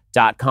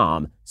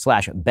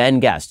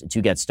ZipRecruiter.com/BenGuest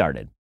to get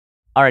started.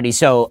 Alrighty,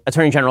 so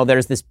Attorney General,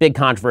 there's this big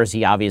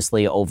controversy,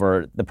 obviously,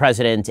 over the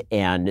president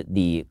and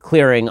the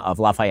clearing of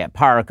Lafayette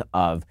Park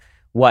of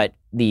what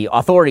the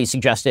authorities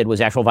suggested was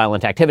actual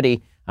violent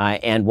activity,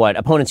 and what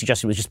opponents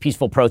suggested was just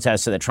peaceful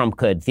protest so that Trump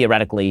could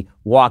theoretically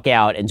walk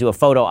out and do a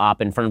photo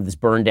op in front of this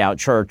burned out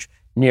church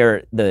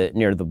near the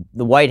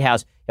White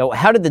House.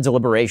 How did the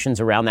deliberations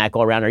around that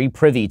go around? Are you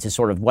privy to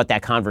sort of what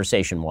that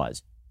conversation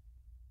was?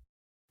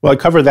 Well, I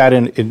cover that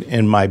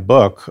in my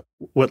book.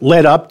 What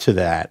led up to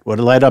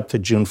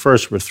June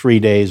 1st were 3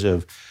 days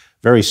of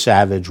very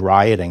savage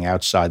rioting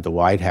outside the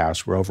White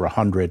House, where over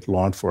 100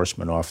 law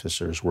enforcement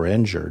officers were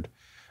injured.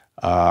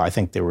 I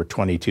think there were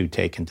 22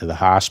 taken to the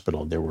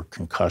hospital. There were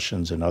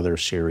concussions and other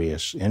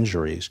serious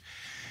injuries.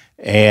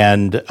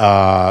 And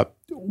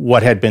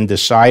what had been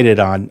decided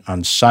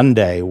on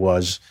Sunday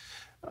was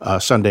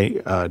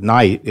Sunday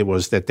night, it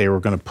was that they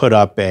were going to put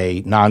up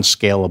a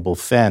non-scalable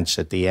fence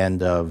at the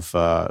end of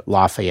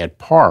Lafayette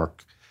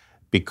Park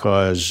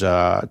because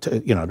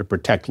to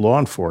protect law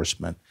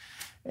enforcement,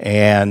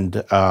 and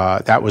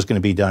that was going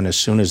to be done as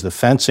soon as the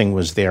fencing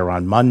was there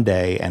on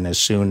Monday, and as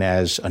soon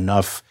as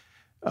enough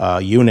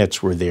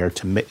units were there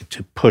to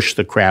push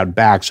the crowd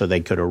back so they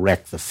could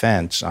erect the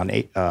fence on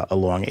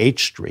along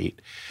H Street,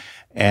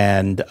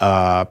 and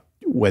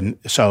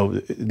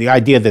so the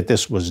idea that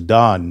this was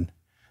done.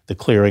 The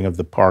clearing of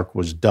the park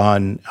was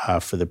done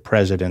for the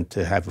president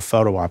to have a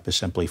photo op is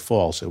simply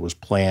false. It was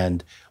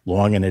planned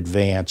long in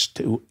advance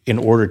in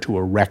order to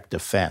erect a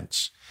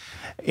fence.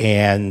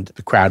 And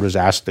the crowd was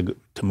asked to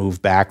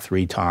move back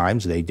 3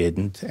 times. They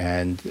didn't.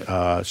 And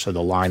so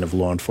the line of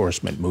law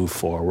enforcement moved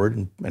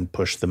forward and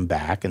pushed them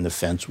back, and the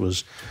fence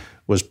was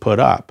put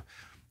up.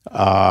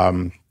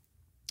 So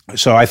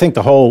I think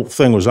the whole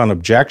thing was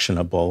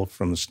unobjectionable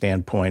from the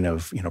standpoint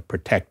of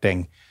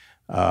protecting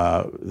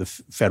the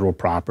federal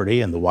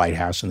property and the White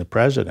House and the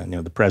president.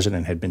 The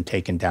president had been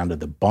taken down to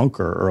the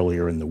bunker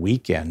earlier in the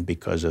weekend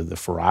because of the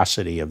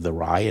ferocity of the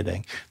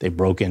rioting. They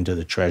broke into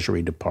the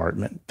Treasury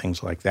Department.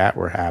 Things like that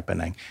were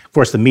happening. Of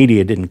course, the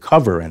media didn't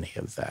cover any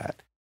of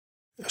that.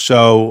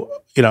 So,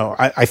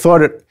 I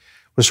thought it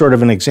was sort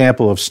of an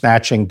example of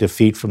snatching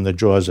defeat from the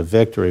jaws of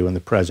victory when the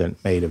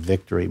president made a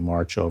victory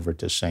march over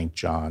to St.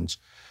 John's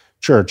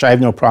Church. I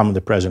have no problem with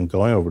the president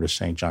going over to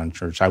St. John's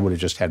Church. I would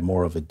have just had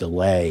more of a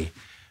delay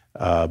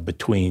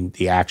between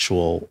the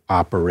actual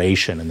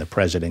operation and the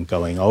president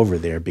going over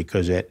there,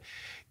 because it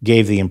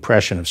gave the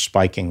impression of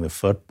spiking the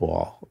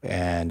football,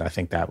 and I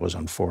think that was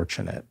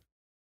unfortunate.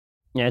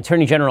 Yeah,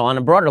 Attorney General, on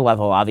a broader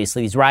level,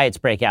 obviously, these riots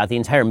break out. The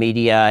entire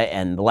media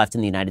and the left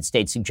in the United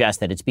States suggest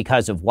that it's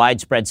because of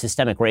widespread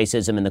systemic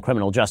racism in the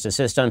criminal justice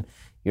system.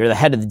 You're the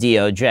head of the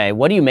DOJ.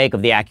 What do you make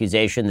of the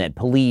accusation that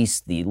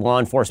police, the law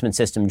enforcement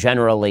system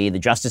generally, the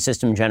justice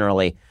system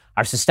generally,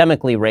 are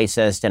systemically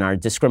racist and are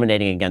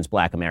discriminating against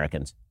Black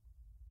Americans?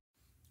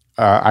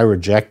 I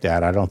reject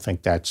that. I don't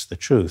think that's the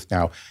truth.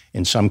 Now,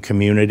 in some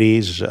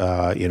communities,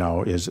 could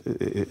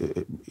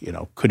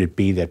it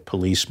be that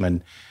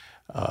policemen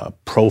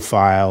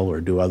profile or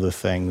do other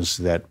things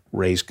that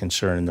raise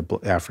concern in the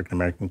African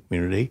American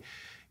community?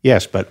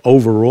 Yes, but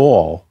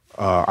overall,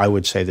 I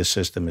would say the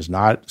system is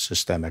not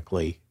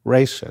systemically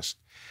racist.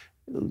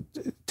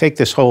 Take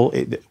this whole,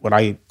 what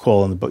I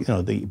call in the book,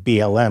 the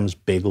BLM's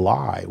big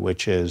lie,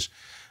 which is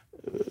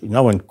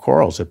no one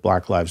quarrels that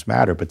Black Lives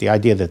Matter, but the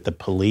idea that the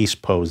police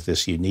pose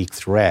this unique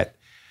threat,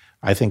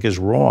 I think, is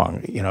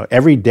wrong.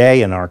 Every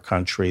day in our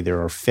country,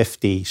 there are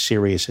 50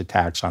 serious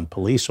attacks on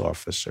police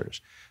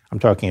officers. I'm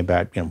talking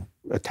about,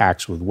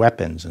 attacks with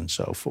weapons and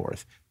so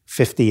forth,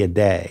 50 a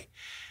day.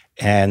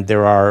 And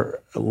there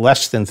are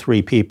less than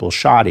 3 people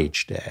shot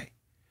each day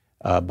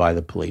by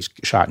the police,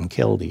 shot and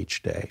killed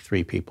each day,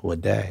 3 people a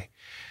day,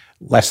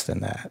 less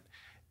than that.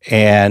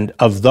 And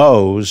of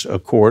those,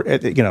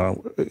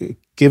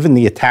 given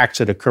the attacks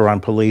that occur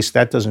on police,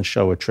 that doesn't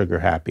show a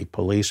trigger-happy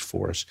police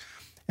force.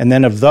 And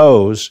then of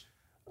those,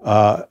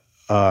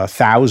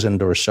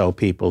 1,000 or so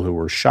people who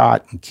were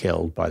shot and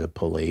killed by the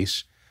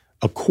police,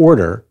 a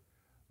quarter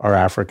are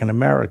African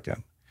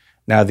American.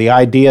 Now, the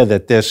idea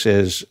that this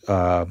shows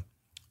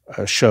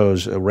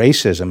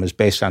racism is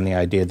based on the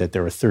idea that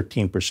there are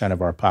 13% of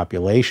our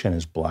population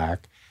is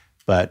Black,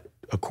 but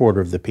a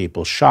quarter of the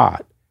people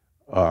shot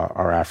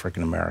are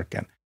African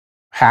American.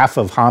 Half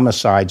of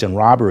homicides and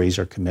robberies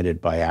are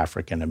committed by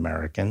African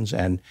Americans,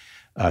 and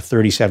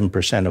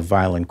 37% of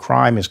violent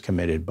crime is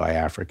committed by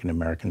African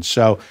Americans.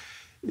 So,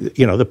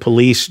 the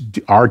police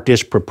are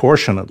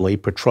disproportionately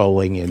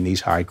patrolling in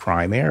these high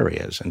crime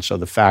areas. And so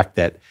the fact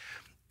that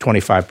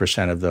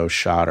 25% of those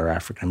shot are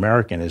African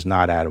American is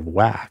not out of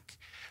whack.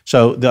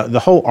 So the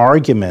whole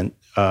argument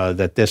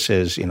that this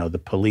is,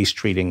 the police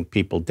treating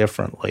people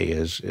differently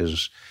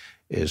is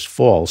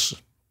false.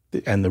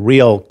 And the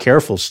real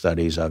careful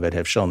studies of it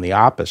have shown the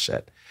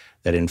opposite,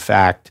 that in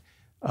fact,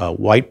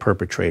 white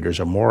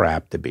perpetrators are more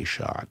apt to be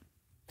shot.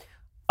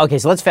 Okay,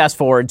 so let's fast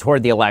forward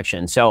toward the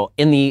election. So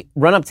in the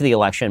run-up to the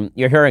election,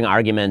 you're hearing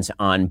arguments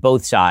on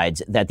both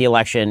sides that the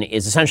election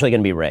is essentially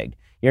going to be rigged.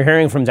 You're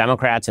hearing from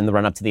Democrats in the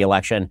run-up to the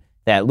election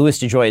that Louis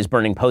DeJoy is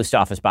burning post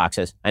office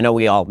boxes. I know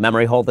we all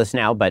memory hold this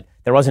now, but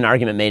there was an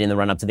argument made in the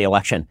run-up to the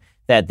election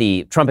that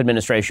the Trump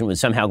administration was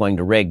somehow going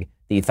to rig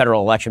the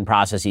federal election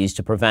processes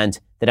to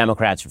prevent the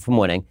Democrats from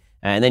winning.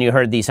 And then you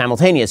heard the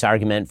simultaneous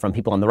argument from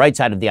people on the right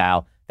side of the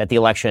aisle that the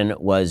election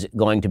was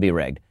going to be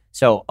rigged.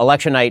 So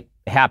election night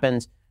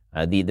happens.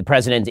 The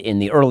president in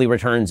the early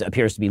returns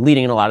appears to be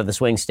leading in a lot of the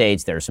swing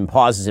states. There are some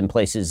pauses in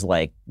places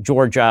like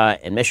Georgia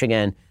and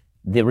Michigan.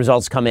 The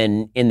results come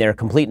in their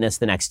completeness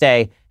the next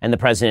day, and the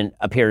president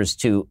appears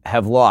to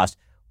have lost.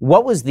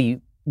 What was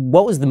the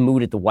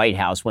mood at the White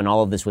House when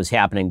all of this was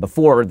happening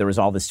before there was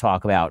all this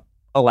talk about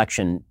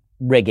election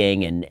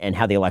rigging and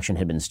how the election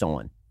had been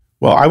stolen?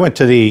 Well, I went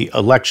to the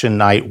election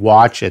night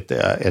watch at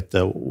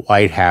the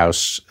White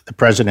House. The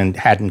president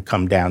hadn't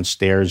come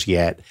downstairs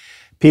yet.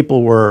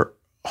 People were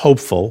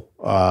hopeful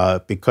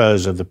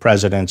because of the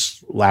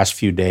president's last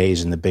few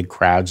days and the big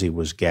crowds he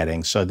was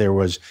getting. So there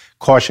was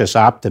cautious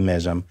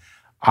optimism.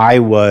 I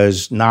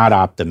was not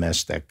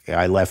optimistic.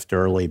 I left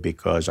early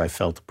because I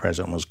felt the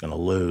president was going to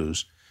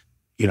lose.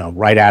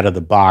 Right out of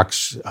the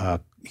box,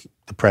 the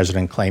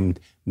president claimed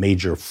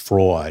major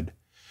fraud.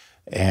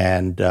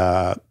 And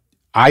I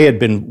had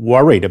been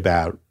worried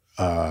about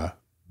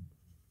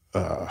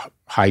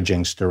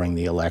hijinks during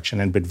the election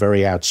and been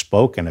very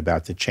outspoken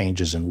about the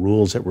changes in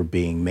rules that were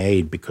being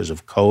made because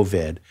of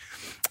COVID,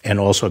 and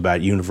also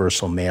about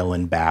universal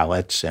mail-in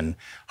ballots and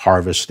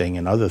harvesting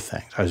and other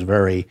things. I was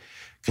very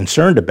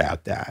concerned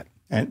about that.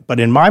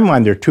 But in my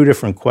mind, there are 2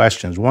 different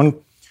questions.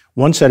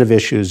 One set of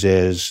issues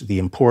is the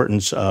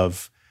importance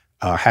of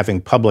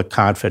having public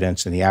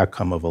confidence in the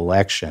outcome of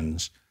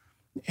elections.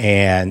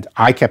 And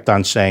I kept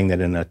on saying that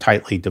in a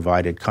tightly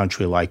divided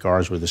country like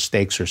ours, where the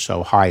stakes are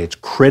so high, it's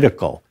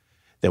critical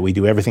that we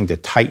do everything to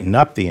tighten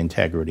up the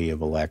integrity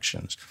of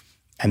elections,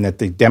 and that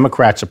the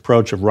Democrats'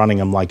 approach of running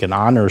them like an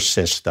honor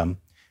system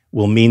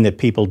will mean that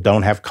people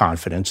don't have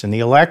confidence in the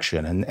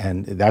election,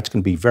 and that's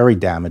going to be very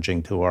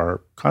damaging to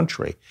our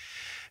country.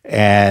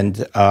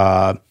 And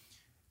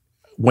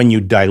when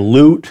you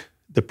dilute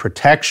the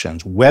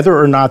protections, whether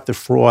or not the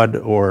fraud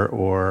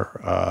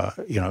or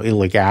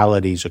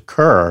illegalities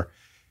occur,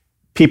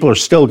 people are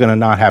still going to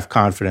not have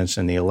confidence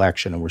in the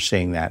election, and we're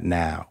seeing that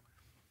now.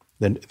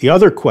 Then the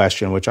other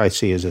question, which I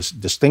see as a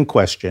distinct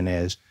question,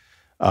 is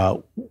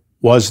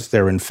was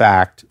there in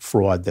fact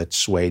fraud that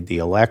swayed the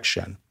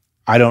election?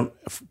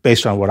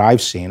 Based on what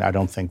I've seen, I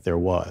don't think there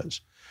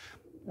was.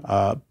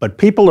 But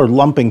people are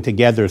lumping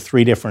together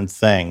 3 different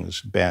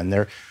things, Ben.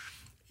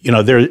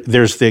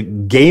 there's the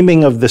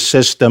gaming of the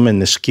system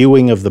and the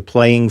skewing of the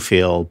playing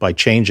field by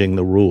changing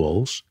the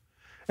rules,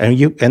 and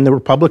the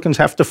Republicans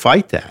have to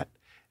fight that.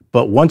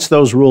 But once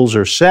those rules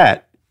are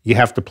set, you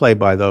have to play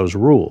by those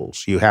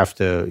rules. You have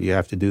to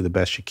do the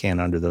best you can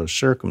under those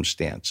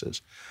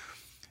circumstances.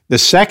 The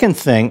second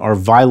thing are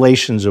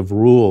violations of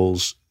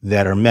rules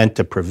that are meant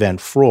to prevent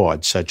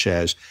fraud, such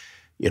as,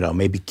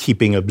 maybe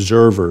keeping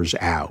observers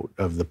out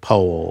of the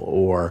poll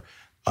or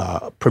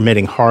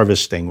permitting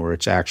harvesting where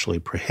it's actually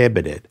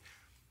prohibited.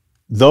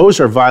 Those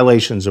are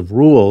violations of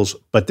rules,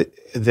 but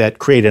that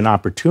create an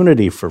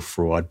opportunity for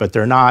fraud, but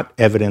they're not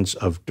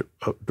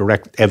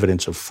direct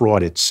evidence of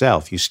fraud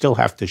itself. You still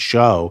have to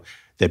show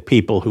that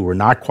people who were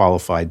not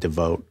qualified to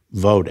vote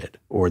voted,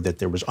 or that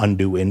there was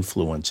undue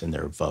influence in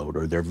their vote,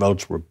 or their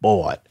votes were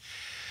bought.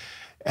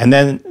 And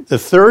then the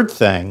third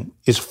thing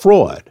is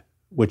fraud,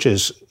 which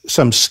is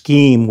some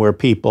scheme where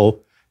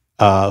people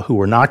who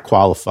were not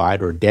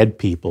qualified or dead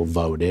people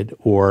voted,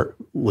 or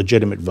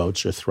legitimate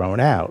votes are thrown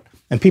out.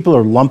 And people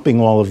are lumping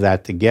all of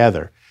that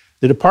together.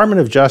 The Department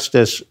of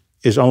Justice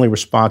is only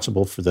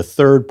responsible for the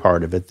third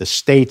part of it. The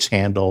states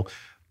handle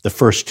the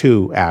first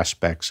two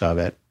aspects of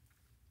it.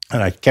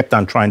 And I kept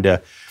on trying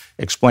to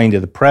explain to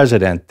the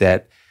president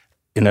that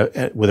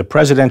with a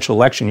presidential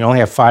election, you only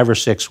have 5 or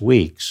 6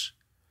 weeks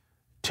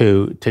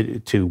to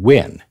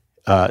win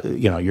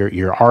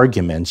your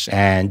arguments,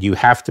 and you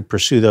have to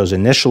pursue those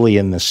initially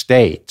in the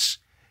states.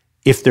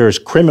 If there's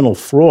criminal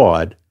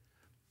fraud,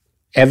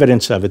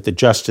 evidence of it, the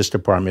Justice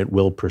Department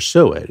will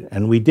pursue it.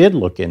 And we did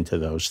look into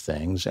those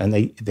things,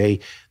 and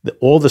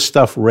all the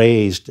stuff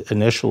raised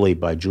initially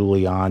by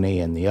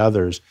Giuliani and the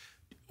others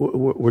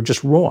were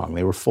just wrong.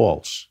 They were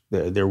false.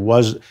 There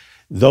was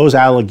those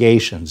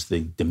allegations,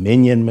 the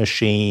Dominion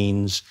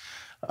machines,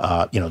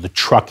 the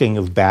trucking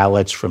of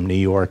ballots from New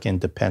York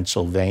into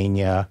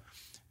Pennsylvania,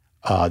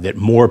 that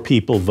more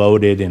people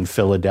voted in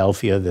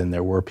Philadelphia than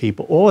there were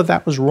people. All of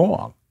that was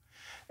wrong.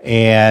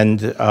 And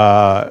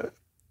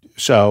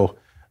so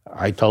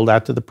I told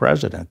that to the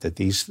president, that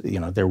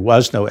there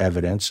was no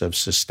evidence of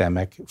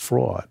systemic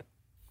fraud.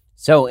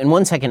 So in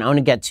 1 second, I want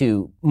to get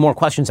to more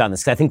questions on this,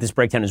 because I think this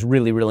breakdown is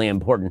really, really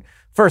important.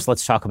 First,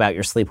 let's talk about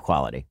your sleep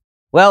quality.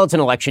 Well, it's an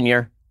election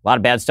year, a lot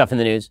of bad stuff in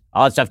the news.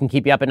 All that stuff can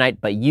keep you up at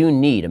night, but you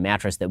need a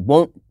mattress that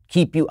won't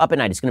keep you up at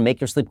night. It's going to make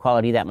your sleep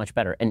quality that much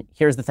better. And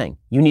here's the thing.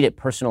 You need it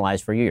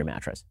personalized for you, your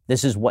mattress.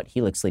 This is what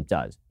Helix Sleep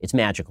does. It's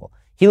magical.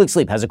 Helix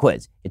Sleep has a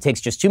quiz. It takes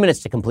just 2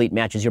 minutes to complete,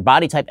 matches your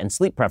body type and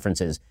sleep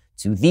preferences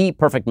to the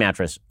perfect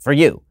mattress for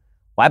you.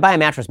 Why buy a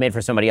mattress made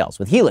for somebody else?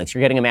 With Helix,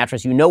 you're getting a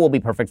mattress you know will be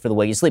perfect for the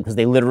way you sleep, because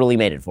they literally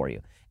made it for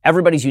you.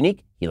 Everybody's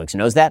unique. Helix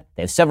knows that.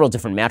 They have several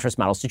different mattress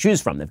models to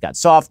choose from. They've got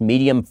soft,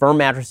 medium, firm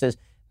mattresses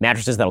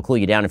that'll cool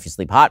you down if you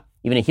sleep hot,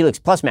 even a Helix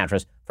Plus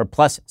mattress for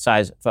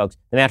plus-size folks.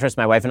 The mattress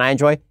my wife and I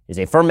enjoy is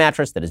a firm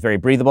mattress that is very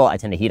breathable. I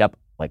tend to heat up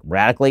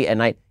radically at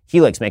night.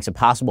 Helix makes it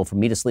possible for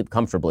me to sleep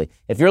comfortably.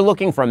 If you're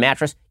looking for a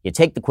mattress, you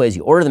take the quiz,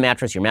 you order the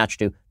mattress you're matched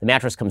to. The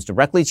mattress comes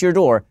directly to your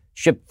door,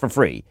 shipped for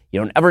free. You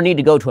don't ever need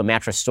to go to a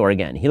mattress store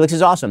again. Helix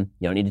is awesome.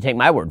 You don't need to take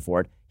my word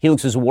for it.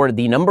 Helix was awarded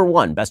the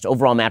 #1 best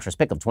overall mattress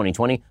pick of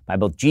 2020 by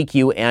both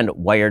GQ and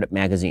Wired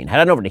magazine.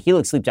 Head on over to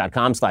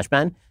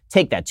helixsleep.com/Ben.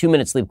 Take that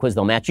 2-minute sleep quiz.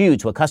 They'll match you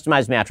to a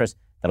customized mattress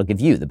that'll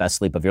give you the best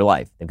sleep of your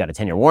life. They've got a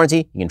 10-year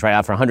warranty. You can try it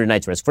out for 100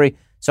 nights risk-free.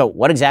 So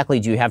what exactly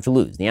do you have to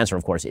lose? The answer,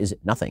 of course, is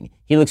nothing.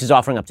 Helix is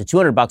offering up to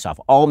 $200 off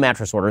all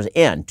mattress orders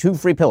and 2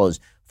 free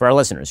pillows for our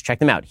listeners. Check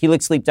them out.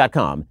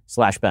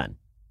 helixsleep.com/Ben.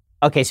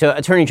 Okay, so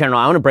Attorney General,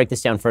 I want to break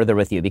this down further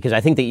with you, because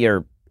I think that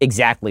you're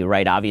exactly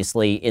right,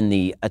 obviously, in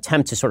the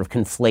attempt to sort of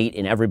conflate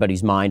in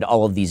everybody's mind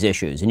all of these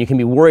issues. And you can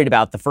be worried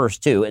about the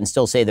first two and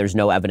still say there's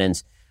no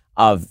evidence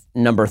of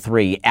number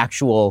 3,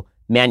 actual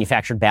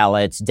manufactured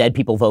ballots, dead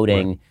people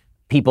voting, right,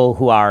 people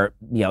who are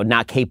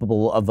not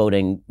capable of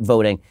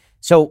voting.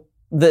 So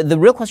the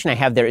real question I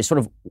have there is sort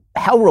of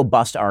how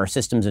robust are our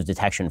systems of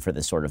detection for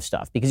this sort of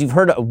stuff? Because you've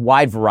heard a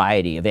wide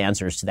variety of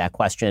answers to that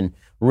question,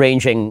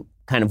 ranging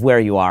kind of where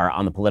you are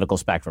on the political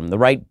spectrum. The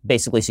right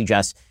basically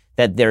suggests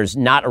that there's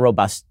not a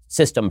robust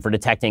system for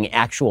detecting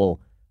actual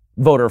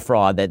voter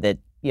fraud, that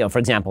for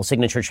example,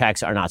 signature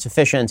checks are not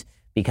sufficient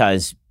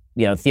because,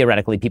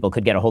 theoretically people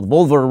could get a hold of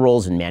old voter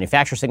rolls and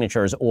manufacture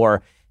signatures,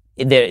 or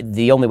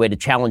the only way to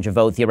challenge a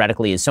vote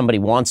theoretically is somebody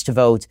wants to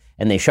vote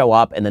and they show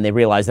up and then they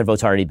realize their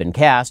vote's already been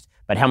cast.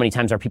 But how many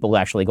times are people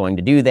actually going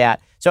to do that?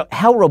 So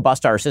how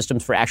robust are our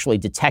systems for actually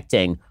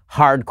detecting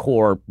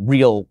hardcore,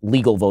 real,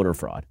 legal voter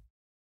fraud?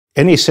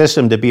 Any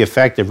system to be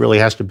effective really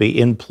has to be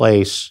in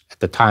place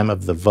at the time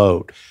of the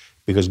vote,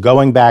 because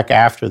going back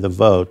after the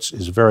votes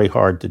is very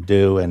hard to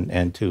do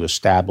and to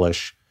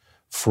establish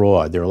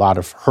fraud. There are a lot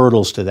of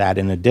hurdles to that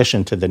in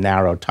addition to the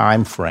narrow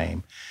time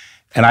frame.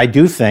 And I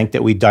do think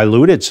that we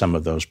diluted some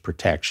of those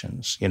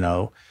protections,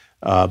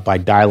 by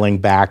dialing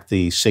back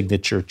the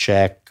signature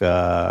check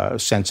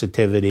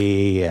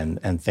sensitivity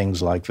and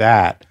things like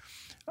that.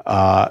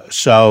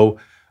 So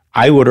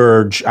I would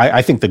urge,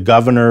 I think the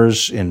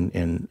governors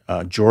in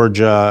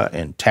Georgia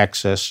and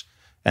Texas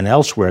and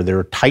elsewhere,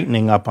 they're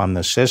tightening up on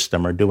the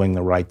system, are doing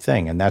the right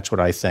thing. And that's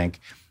what I think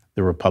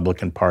the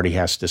Republican Party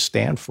has to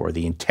stand for,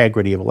 the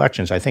integrity of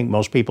elections. I think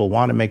most people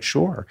want to make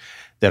sure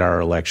that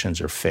our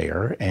elections are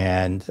fair,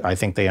 and I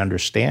think they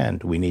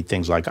understand we need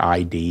things like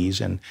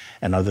IDs and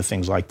other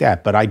things like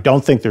that. But I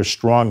don't think they're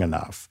strong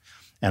enough.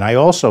 And I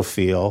also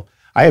feel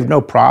I have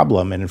no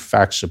problem and, in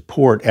fact,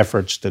 support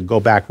efforts to go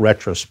back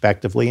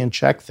retrospectively and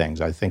check things.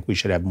 I think we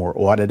should have more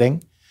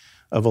auditing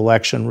of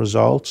election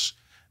results.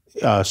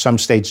 Some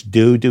states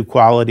do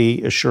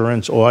quality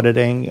assurance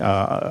auditing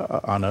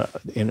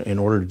in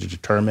order to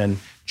determine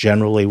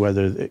generally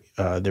whether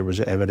there was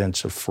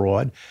evidence of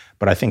fraud.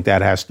 But I think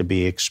that has to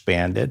be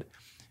expanded.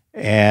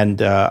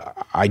 And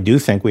I do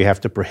think we have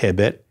to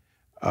prohibit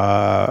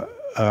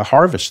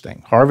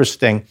harvesting.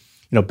 Harvesting,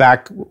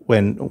 back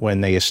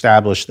when they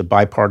established the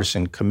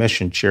bipartisan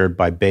commission chaired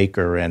by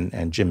Baker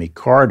and Jimmy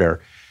Carter,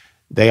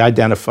 they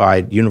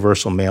identified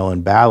universal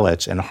mail-in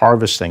ballots and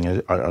harvesting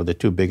are the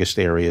two biggest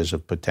areas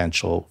of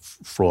potential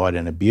fraud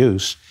and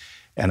abuse.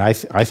 And I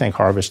think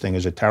harvesting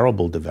is a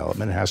terrible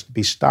development. It has to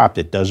be stopped.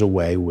 It does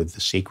away with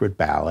the secret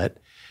ballot.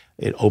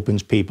 It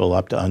opens people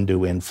up to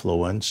undue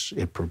influence.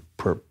 It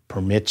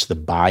permits the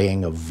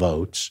buying of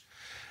votes.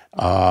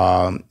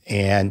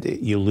 And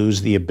you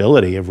lose the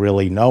ability of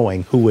really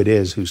knowing who it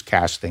is who's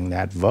casting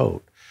that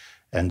vote.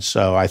 And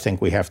so I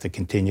think we have to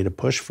continue to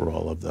push for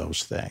all of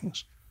those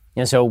things.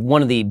 And so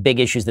one of the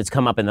big issues that's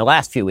come up in the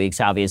last few weeks,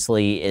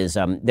 obviously, is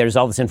there's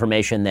all this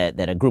information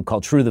that a group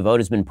called True the Vote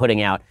has been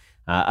putting out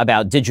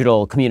about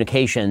digital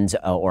communications,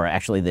 or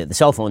actually the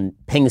cell phone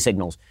ping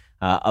signals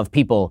of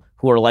people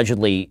who are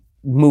allegedly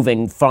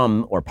moving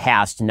from or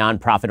past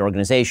nonprofit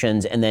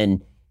organizations and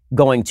then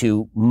going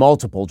to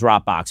multiple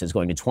drop boxes,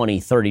 going to 20,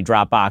 30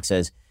 drop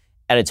boxes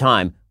at a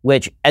time,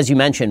 which, as you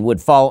mentioned,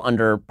 would fall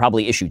under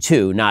probably issue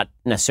 2, not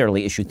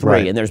necessarily issue 3.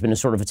 Right. And there's been a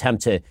sort of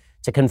attempt to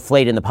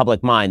conflate in the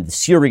public mind the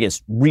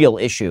serious, real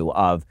issue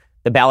of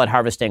the ballot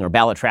harvesting or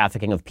ballot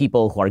trafficking of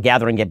people who are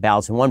gathering get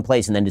ballots in one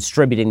place and then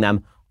distributing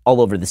them all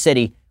over the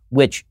city,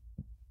 which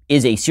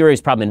is a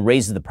serious problem and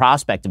raises the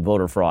prospect of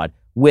voter fraud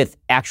with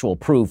actual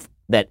proof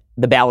that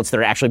the ballots that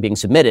are actually being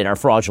submitted are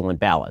fraudulent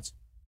ballots.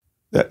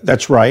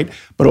 That's right.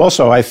 But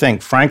also, I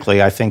think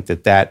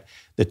that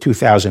the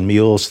 2,000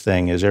 mules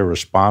thing is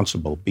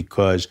irresponsible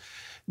because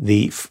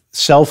the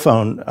cell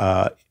phone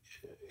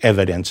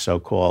evidence,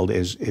 so-called,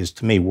 is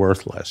to me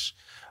worthless.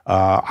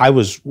 I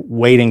was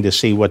waiting to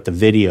see what the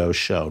video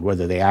showed,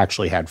 whether they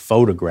actually had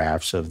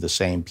photographs of the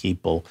same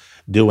people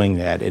doing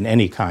that in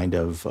any kind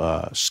of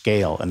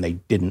scale, and they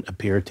didn't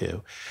appear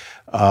to.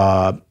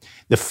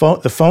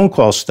 The phone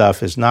call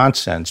stuff is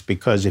nonsense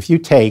because if you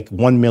take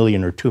 1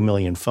 million or 2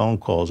 million phone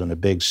calls in a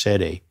big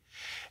city,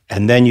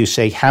 and then you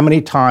say how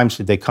many times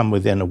did they come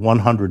within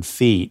 100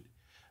 feet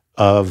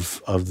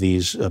of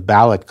these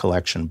ballot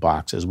collection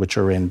boxes, which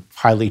are in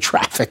highly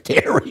trafficked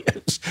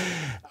areas,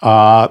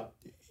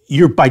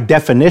 you're by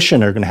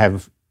definition are going to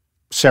have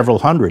several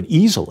hundred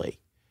easily,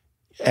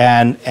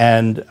 and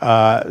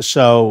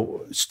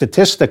so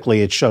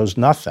statistically it shows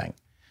nothing,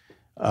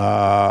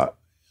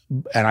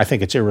 and I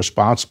think it's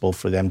irresponsible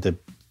for them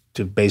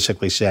to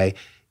basically say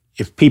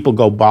if people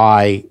go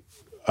by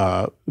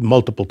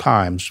multiple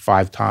times,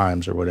 5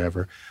 times or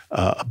whatever,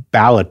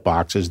 ballot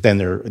boxes, then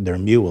they're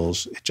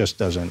mules. It just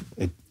doesn't.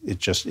 It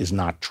just is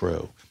not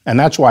true, and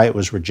that's why it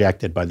was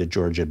rejected by the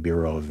Georgia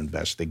Bureau of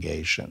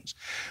Investigations.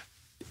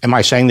 Am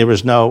I saying there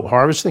was no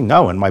harvesting?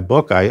 No. In my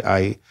book,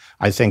 I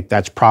think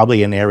that's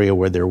probably an area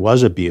where there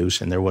was abuse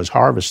and there was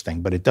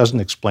harvesting, but it doesn't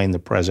explain the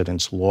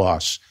president's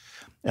loss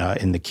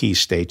in the key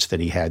states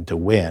that he had to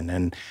win.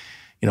 And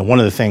one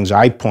of the things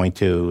I point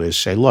to is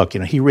say, look,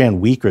 he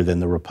ran weaker than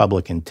the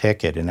Republican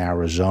ticket in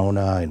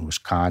Arizona, in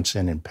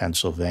Wisconsin, in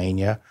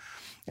Pennsylvania,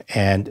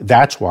 and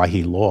that's why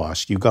he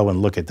lost. You go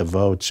and look at the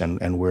votes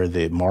and where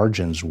the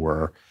margins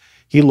were.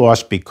 He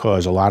lost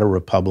because a lot of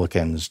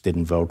Republicans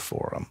didn't vote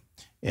for him.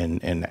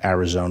 In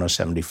Arizona,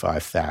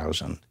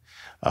 75,000.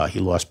 He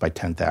lost by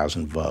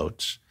 10,000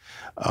 votes.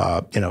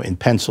 In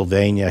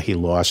Pennsylvania, he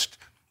lost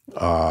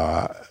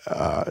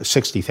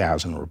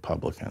 60,000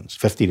 Republicans.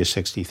 50 to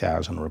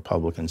 60,000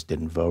 Republicans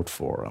didn't vote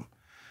for him.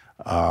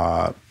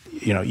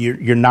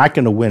 You're not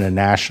going to win a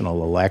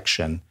national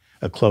election,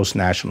 a close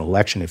national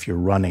election, if you're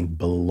running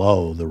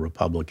below the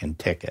Republican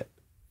ticket.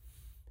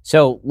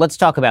 So let's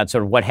talk about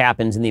sort of what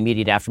happens in the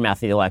immediate aftermath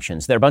of the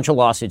elections. There are a bunch of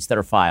lawsuits that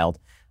are filed.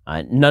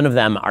 None of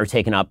them are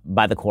taken up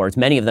by the courts.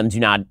 Many of them do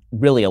not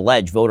really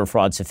allege voter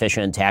fraud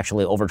sufficient to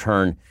actually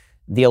overturn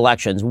the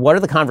elections. What are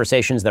the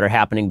conversations that are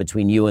happening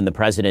between you and the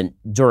president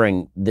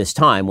during this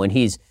time when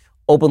he's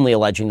openly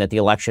alleging that the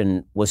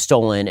election was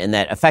stolen and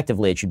that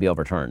effectively it should be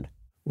overturned?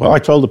 Well, I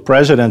told the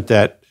president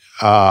that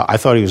I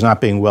thought he was not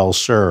being well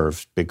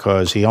served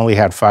because he only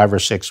had 5 or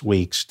 6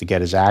 weeks to get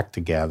his act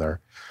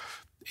together,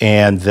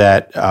 and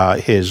that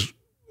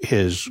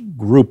his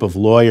group of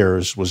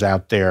lawyers was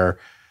out there.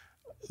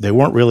 They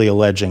weren't really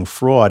alleging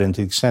fraud, and to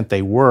the extent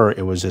they were,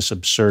 it was this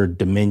absurd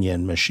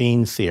Dominion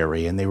machine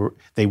theory, and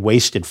they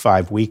wasted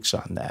 5 weeks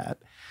on that.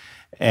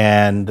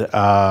 And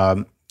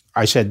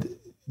I said,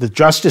 the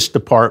Justice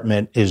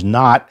Department is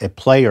not a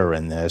player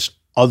in this.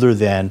 other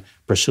than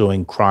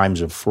pursuing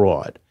crimes of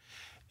fraud.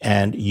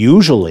 And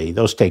usually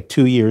those take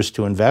 2 years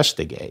to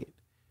investigate,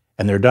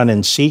 and they're done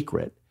in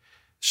secret.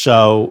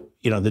 So,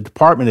 the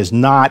department is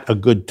not a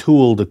good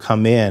tool to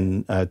come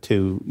in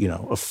to,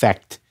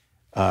 affect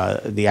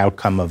the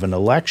outcome of an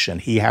election.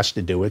 He has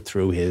to do it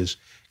through his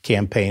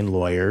campaign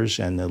lawyers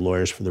and the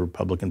lawyers for the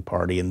Republican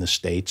Party in the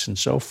states and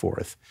so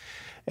forth.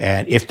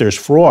 And if there's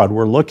fraud,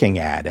 we're looking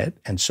at it.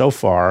 And so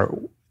far,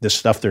 the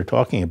stuff they're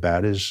talking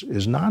about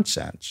is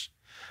nonsense,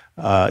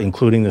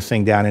 including the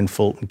thing down in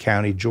Fulton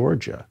County,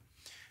 Georgia.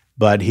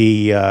 But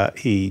he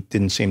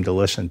didn't seem to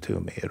listen to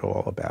me at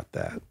all about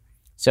that.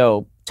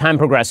 So time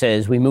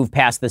progresses. We move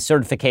past the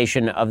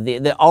certification of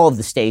all of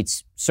the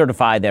states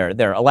certify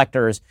their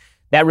electors.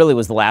 That really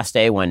was the last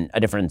day when a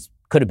difference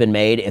could have been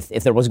made.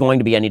 If there was going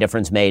to be any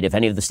difference made, if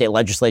any of the state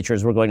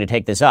legislatures were going to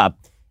take this up,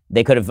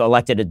 they could have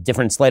elected a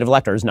different slate of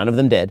electors. None of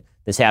them did.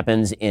 This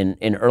happens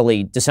in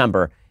early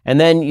December. And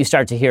then you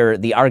start to hear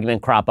the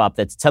argument crop up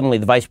that suddenly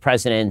the vice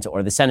president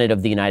or the Senate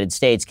of the United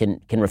States can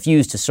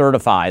refuse to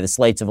certify the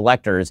slates of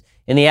electors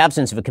in the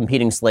absence of a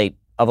competing slate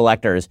of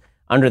electors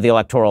under the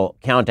Electoral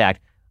Count Act.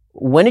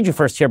 When did you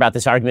first hear about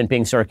this argument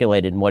being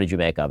circulated, and what did you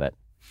make of it?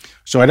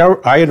 So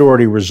I had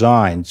already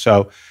resigned.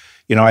 So,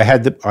 I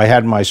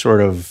had my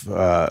sort of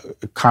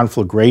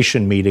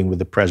conflagration meeting with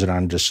the president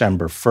on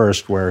December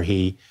 1st, where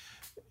he,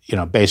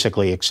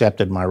 basically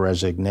accepted my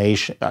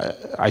resignation.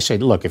 I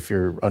said, look, if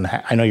you're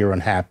I know you're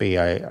unhappy.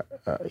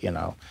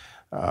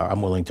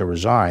 I'm willing to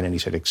resign. And he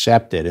said,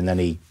 accept it. And then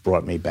he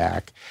brought me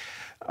back.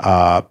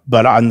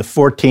 But on the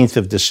 14th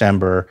of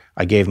December,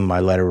 I gave him my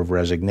letter of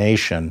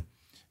resignation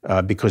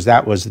because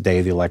that was the day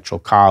of the Electoral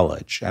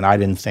College. And I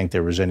didn't think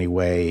there was any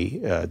way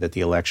that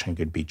the election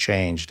could be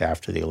changed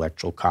after the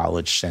Electoral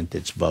College sent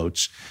its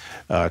votes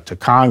to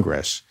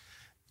Congress.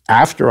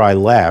 After I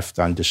left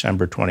on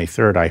December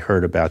 23rd, I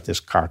heard about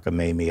this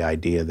cockamamie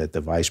idea that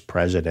the vice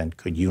president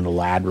could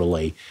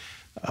unilaterally,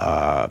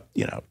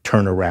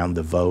 turn around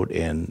the vote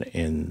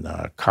in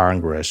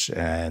Congress,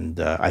 and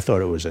I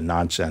thought it was a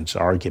nonsense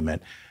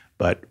argument.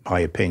 But my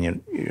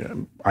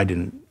opinion, I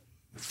didn't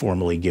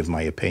formally give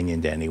my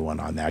opinion to anyone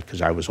on that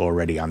because I was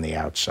already on the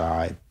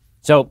outside.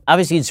 So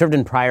obviously you'd served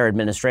in prior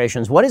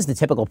administrations. What is the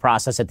typical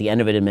process at the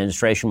end of an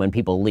administration when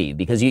people leave?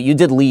 Because you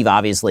did leave,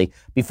 obviously,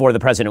 before the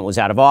president was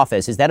out of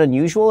office. Is that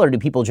unusual, or do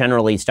people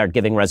generally start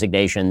giving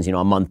resignations,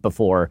 a month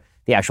before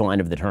the actual end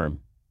of the term?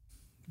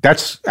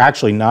 That's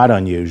actually not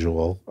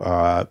unusual.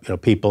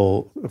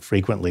 People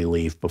frequently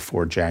leave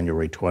before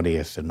January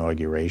 20th,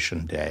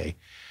 Inauguration Day.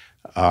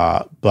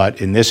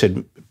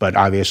 But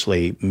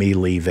obviously me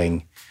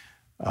leaving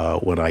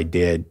when I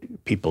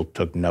did, people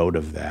took note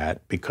of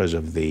that because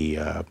of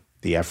the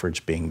efforts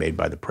being made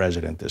by the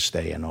president to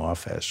stay in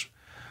office.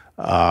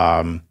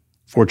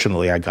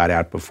 Fortunately, I got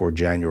out before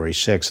January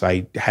 6th.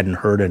 I hadn't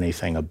heard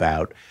anything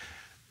about,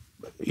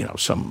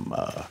 some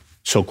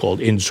so-called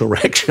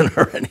insurrection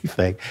or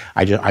anything.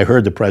 I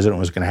heard the president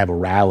was going to have a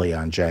rally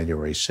on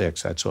January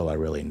 6th. That's all I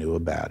really knew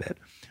about it.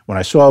 When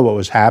I saw what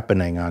was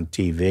happening on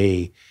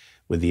TV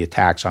with the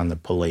attacks on the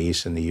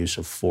police and the use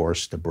of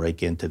force to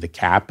break into the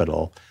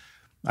Capitol,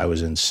 I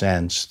was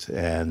incensed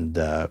and,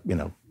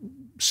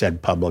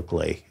 said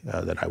publicly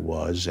that I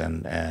was,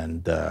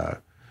 and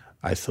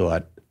I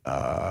thought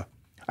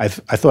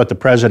the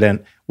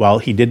president, while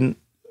he didn't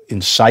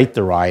incite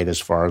the riot as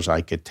far as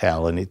I could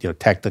tell, and it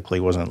technically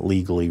wasn't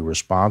legally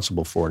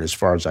responsible for it as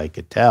far as I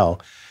could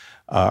tell,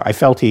 I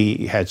felt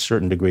he had a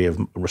certain degree of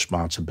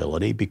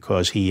responsibility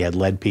because he had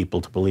led people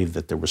to believe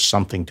that there was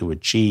something to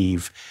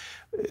achieve,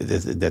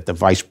 that the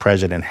vice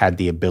president had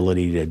the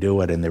ability to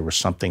do it, and there was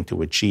something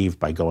to achieve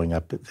by going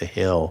up the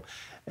hill,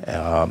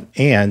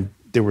 and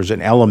there was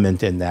an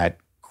element in that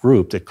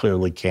group that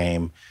clearly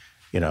came,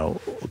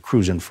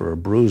 cruising for a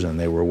bruising.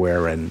 They were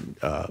wearing,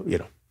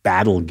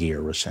 battle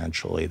gear,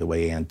 essentially, the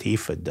way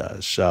Antifa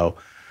does. So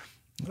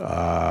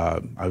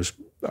I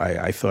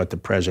thought the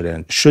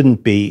president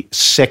shouldn't be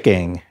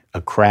sicking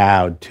a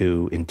crowd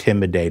to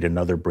intimidate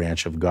another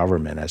branch of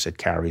government as it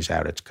carries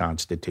out its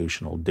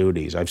constitutional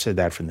duties. I've said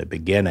that from the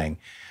beginning.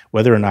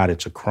 Whether or not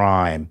it's a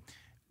crime,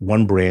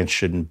 one branch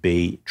shouldn't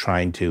be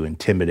trying to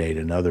intimidate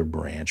another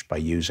branch by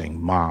using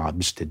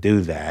mobs to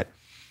do that.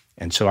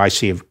 And so I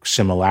see a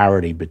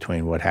similarity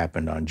between what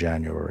happened on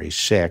January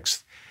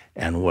 6th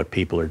and what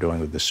people are doing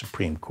with the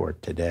Supreme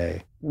Court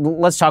today.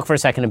 Let's talk for a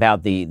second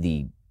about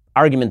the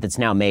argument that's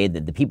now made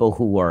that the people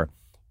who were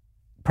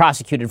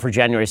prosecuted for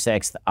January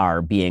 6th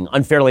are being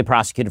unfairly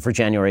prosecuted for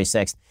January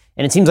 6th.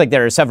 And it seems like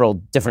there are several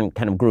different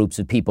kind of groups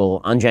of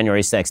people on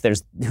January 6th.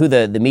 There's who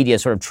the media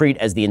sort of treat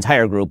as the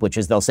entire group, which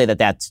is they'll say that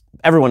that's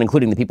everyone,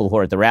 including the people who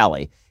are at the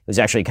rally. It was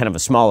actually kind of a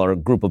smaller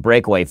group of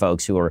breakaway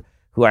folks who are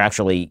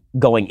actually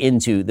going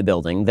into the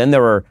building. Then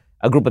there were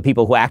a group of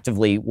people who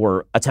actively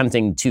were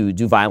attempting to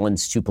do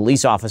violence to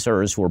police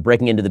officers, who were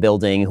breaking into the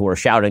building, who were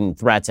shouting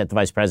threats at the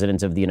vice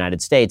president of the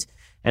United States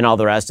and all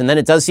the rest. And then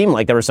it does seem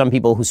like there were some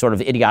people who sort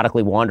of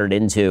idiotically wandered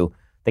into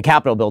the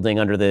Capitol building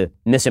under the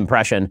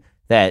misimpression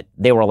that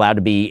they were allowed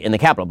to be in the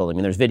Capitol building. I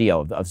mean, there's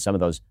video of some of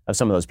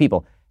those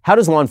people. How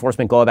does law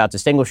enforcement go about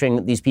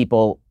distinguishing these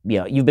people?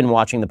 You've been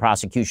watching the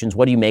prosecutions.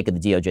 What do you make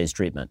of the DOJ's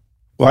treatment?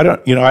 Well,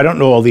 I don't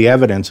know all the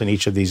evidence in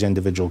each of these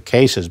individual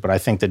cases, but I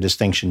think the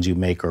distinctions you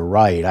make are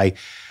right.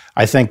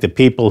 I think the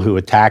people who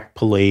attacked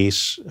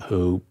police,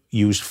 who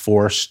used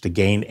force to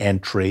gain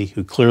entry,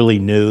 who clearly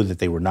knew that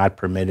they were not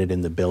permitted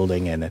in the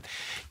building and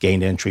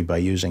gained entry by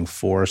using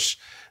force,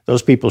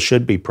 those people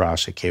should be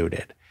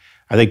prosecuted.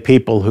 I think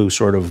people who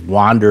sort of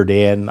wandered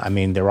in, I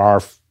mean, there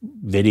are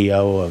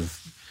video of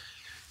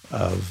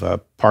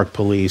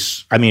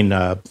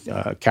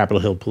Capitol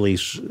Hill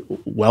police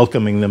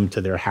welcoming them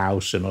to their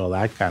house and all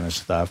that kind of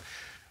stuff.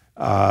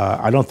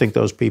 I don't think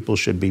those people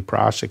should be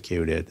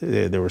prosecuted.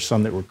 There were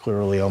some that were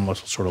clearly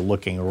almost sort of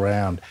looking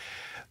around,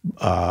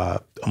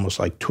 almost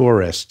like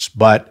tourists.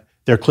 But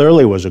there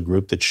clearly was a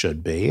group that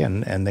should be,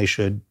 and they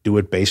should do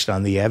it based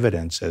on the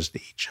evidence as to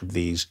each of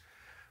these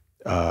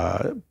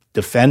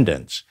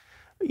defendants.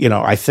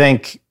 I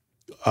think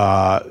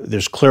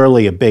there's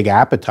clearly a big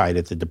appetite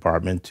at the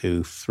department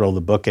to throw the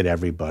book at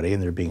everybody,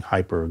 and they're being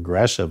hyper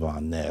aggressive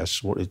on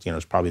this.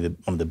 It's probably one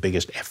of the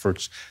biggest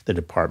efforts the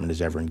department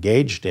has ever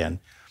engaged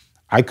in.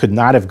 I could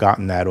not have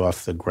gotten that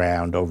off the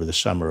ground over the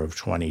summer of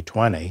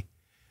 2020.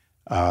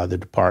 The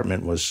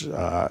department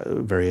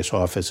various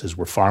offices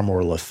were far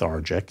more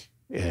lethargic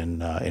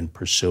in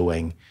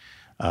pursuing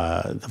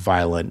the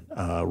violent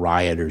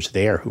rioters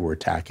there who were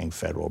attacking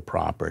federal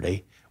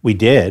property.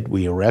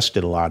 We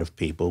arrested a lot of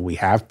people. We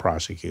have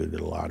prosecuted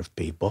a lot of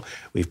people.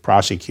 We've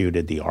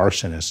prosecuted the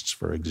arsonists,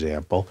 for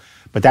example,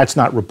 but that's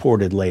not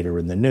reported later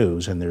in the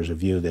news, and there's a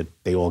view that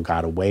they all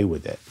got away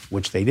with it,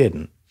 which they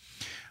didn't.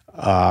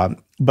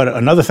 But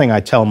another thing I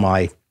tell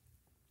my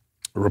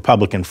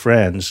Republican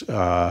friends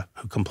who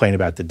complain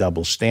about the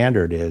double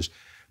standard is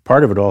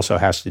part of it also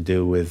has to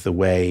do with the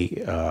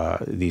way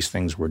these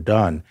things were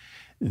done.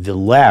 The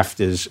left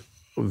is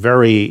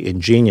very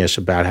ingenious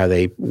about how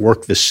they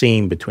work the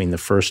seam between the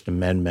First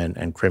Amendment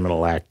and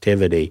criminal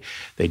activity.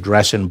 They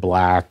dress in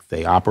black.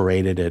 They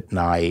operated at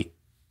night.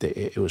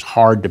 It was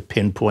hard to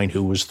pinpoint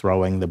who was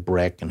throwing the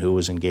brick and who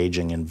was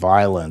engaging in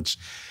violence.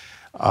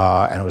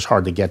 And it was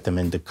hard to get them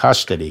into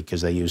custody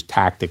because they used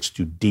tactics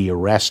to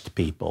de-arrest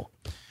people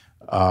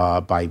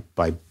by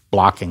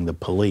blocking the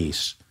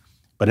police.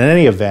 But in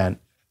any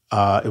event,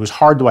 it was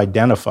hard to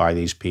identify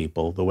these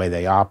people the way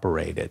they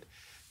operated.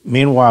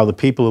 Meanwhile, the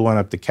people who went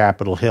up to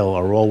Capitol Hill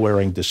are all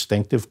wearing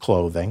distinctive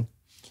clothing.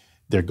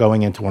 They're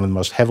going into one of the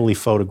most heavily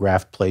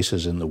photographed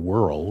places in the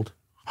world,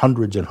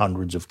 hundreds and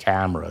hundreds of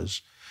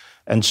cameras.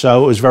 And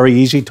so it was very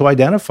easy to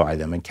identify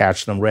them and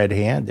catch them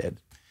red-handed.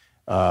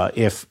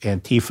 If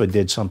Antifa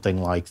did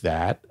something like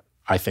that,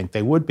 I think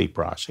they would be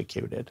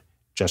prosecuted,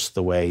 just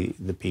the way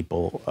the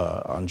people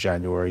on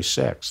January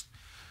 6th.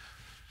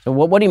 So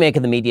what do you make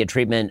of the media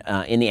treatment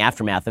in the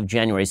aftermath of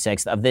January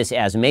 6th of this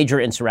as a major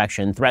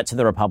insurrection, threat to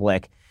the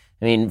Republic?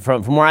 I mean,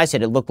 from where I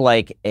sit, it looked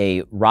like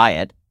a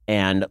riot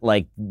and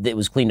like it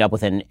was cleaned up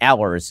within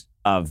hours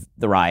of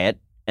the riot.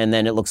 And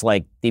then it looks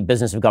like the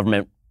business of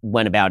government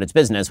went about its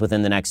business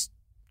within the next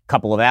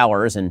couple of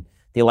hours and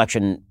the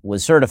election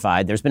was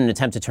certified. There's been an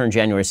attempt to turn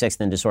January 6th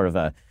into sort of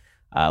a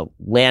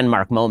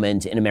landmark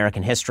moment in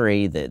American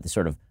history, the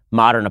sort of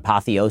modern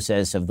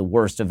apotheosis of the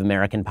worst of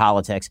American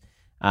politics.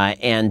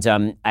 And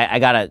I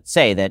got to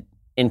say that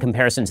in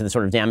comparison to the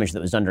sort of damage that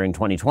was done during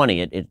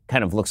 2020, it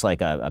kind of looks like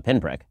a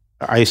pinprick.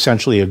 I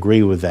essentially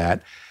agree with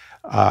that.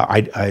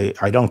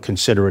 I don't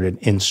consider it an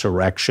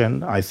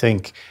insurrection. I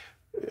think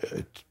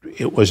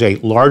it was a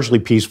largely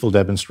peaceful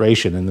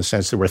demonstration in the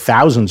sense there were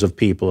thousands of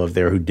people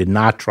there who did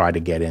not try to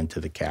get into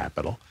the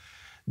Capitol.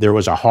 There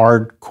was a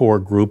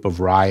hardcore group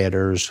of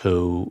rioters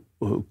who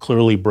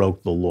clearly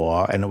broke the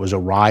law, and it was a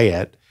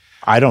riot.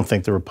 I don't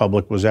think the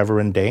Republic was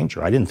ever in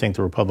danger. I didn't think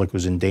the Republic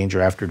was in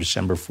danger after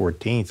December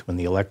 14th when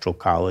the Electoral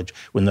College,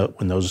 when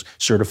those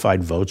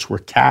certified votes were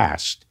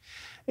cast.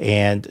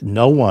 And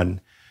no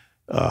one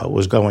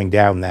was going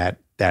down that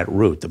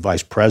route. The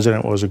vice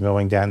president wasn't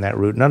going down that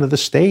route. None of the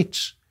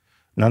states,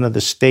 none of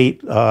the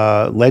state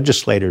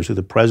legislators who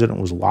the president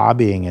was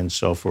lobbying and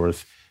so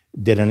forth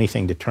did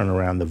anything to turn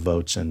around the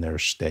votes in their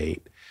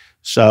state.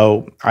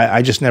 So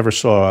I just never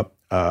saw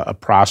a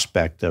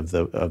prospect of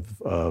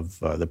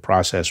the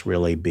process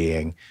really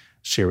being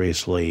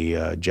seriously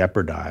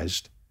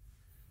jeopardized.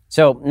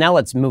 So now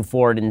let's move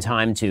forward in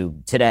time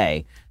to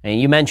today.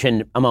 And you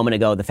mentioned a moment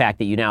ago the fact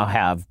that you now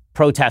have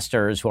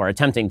protesters who are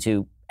attempting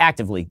to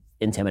actively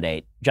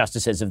intimidate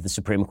justices of the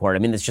Supreme Court. I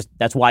mean,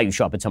 that's why you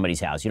show up at somebody's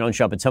house. You don't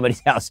show up at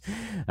somebody's house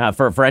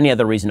for any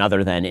other reason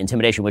other than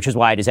intimidation, which is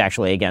why it is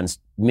actually against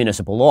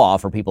municipal law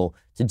for people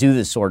to do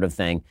this sort of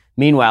thing.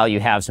 Meanwhile, you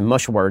have some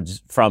mush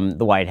words from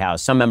the White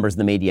House, some members of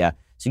the media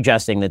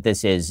suggesting that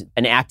this is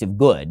an act of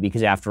good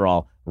because, after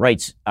all,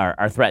 rights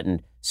are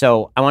threatened.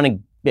 So I want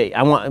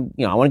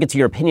to get to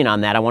your opinion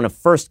on that. I want to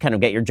first kind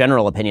of get your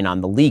general opinion on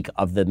the leak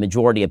of the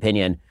majority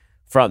opinion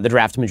from the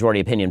draft majority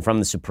opinion from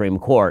the Supreme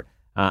Court.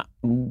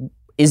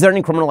 Is there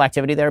any criminal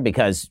activity there?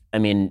 Because, I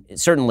mean,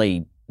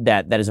 certainly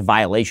that is a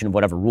violation of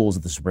whatever rules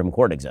of the Supreme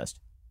Court exist.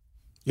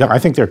 Yeah, I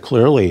think there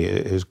clearly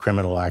is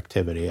criminal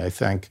activity. I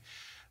think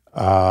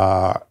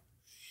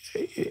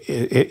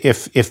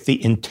if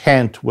the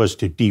intent was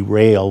to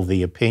derail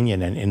the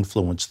opinion and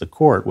influence the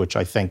court, which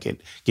I think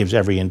it gives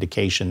every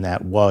indication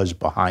that was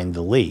behind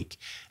the leak,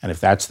 and if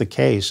that's the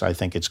case, I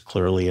think it's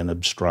clearly an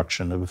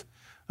obstruction of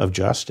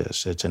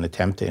justice. It's an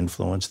attempt to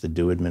influence the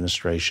due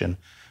administration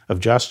of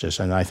justice.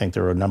 And I think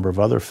there are a number of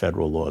other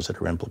federal laws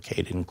that are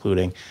implicated,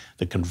 including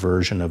the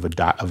conversion of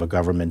a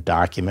government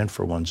document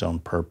for one's own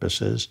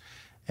purposes,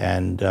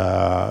 and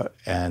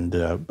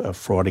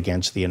fraud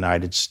against the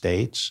United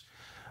States,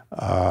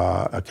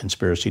 a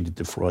conspiracy to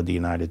defraud the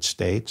United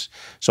States.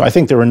 So I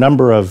think there are a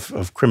number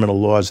of criminal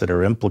laws that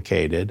are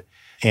implicated,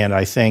 and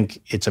I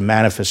think it's a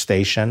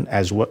manifestation,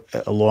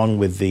 along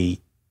with the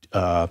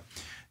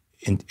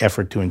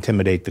effort to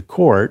intimidate the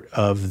court,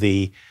 of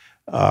the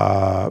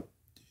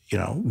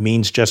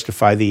means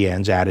justify the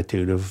ends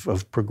attitude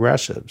of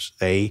progressives.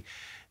 They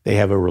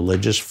have a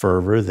religious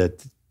fervor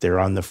that they're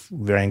on the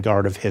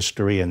vanguard of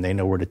history and they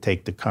know where to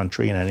take the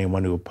country, and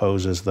anyone who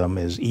opposes them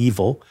is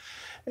evil,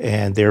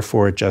 and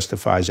therefore it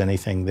justifies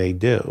anything they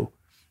do.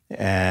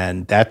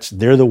 And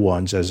they're the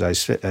ones, as I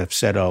have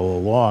said all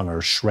along,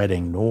 are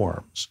shredding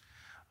norms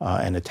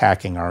and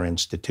attacking our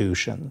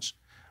institutions.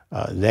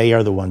 They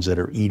are the ones that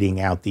are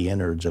eating out the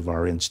innards of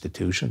our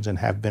institutions and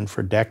have been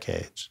for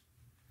decades.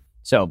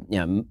 So,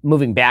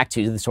 moving back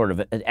to the sort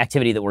of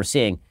activity that we're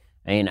seeing,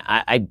 I mean,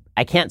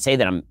 I can't say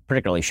that I'm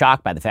particularly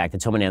shocked by the fact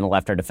that so many on the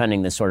left are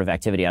defending this sort of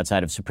activity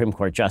outside of Supreme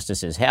Court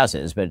justices'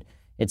 houses, but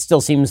it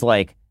still seems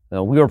like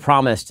we were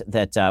promised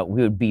that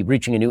we would be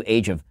reaching a new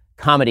age of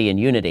comedy and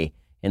unity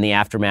in the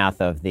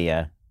aftermath of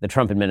the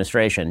Trump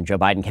administration. Joe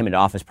Biden came into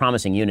office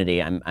promising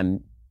unity.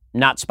 I'm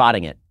not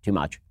spotting it too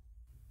much.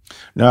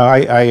 No,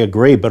 I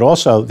agree, but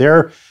also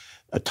their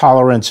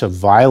tolerance of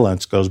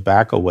violence goes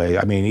back a way.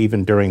 I mean,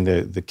 even during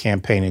the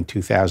campaign in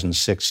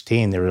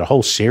 2016, there was a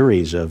whole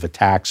series of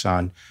attacks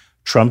on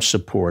Trump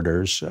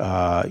supporters,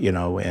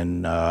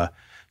 in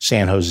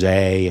San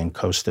Jose and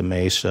Costa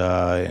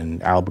Mesa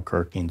and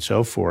Albuquerque and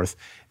so forth,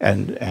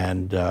 and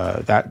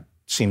that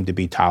seemed to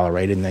be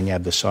tolerated. And then you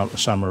have the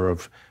summer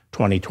of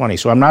 2020.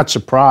 So I'm not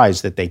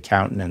surprised that they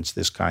countenance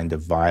this kind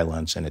of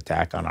violence and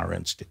attack on our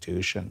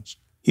institutions.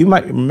 You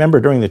might remember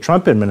during the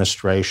Trump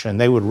administration,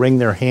 they would wring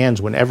their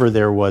hands whenever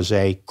there was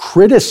a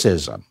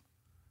criticism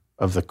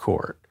of the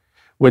court.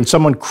 When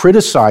someone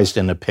criticized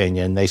an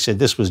opinion, they said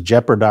this was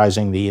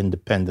jeopardizing the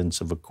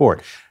independence of a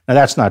court. Now,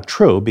 that's not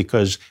true,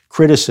 because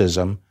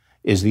criticism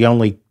is the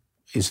only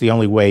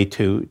way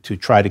to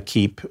try to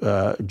keep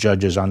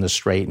judges on the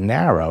straight and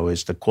narrow,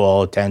 is to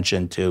call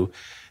attention to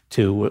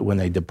when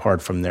they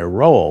depart from their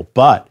role.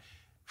 But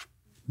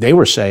they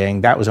were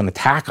saying that was an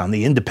attack on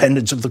the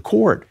independence of the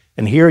court.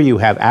 And here you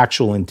have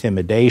actual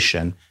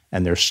intimidation,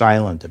 and they're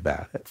silent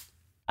about it.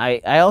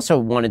 I also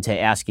wanted to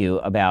ask you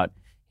about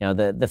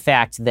the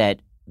fact that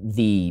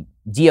the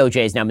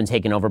DOJ has now been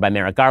taken over by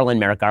Merrick Garland.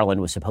 Merrick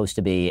Garland was supposed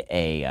to be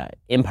a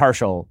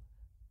impartial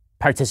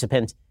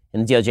participant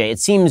in the DOJ. It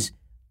seems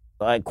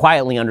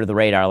quietly under the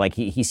radar, like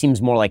he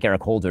seems more like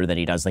Eric Holder than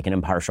he does like an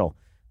impartial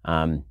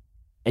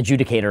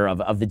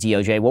adjudicator of the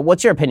DOJ. Well,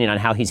 what's your opinion on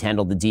how he's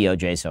handled the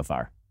DOJ so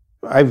far?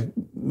 I've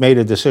made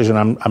a decision.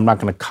 I'm not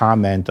going to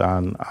comment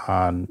on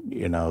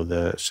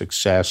the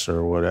success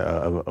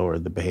or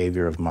the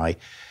behavior of my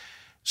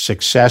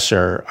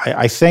successor.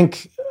 I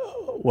think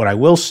what I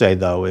will say,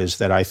 though, is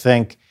that I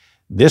think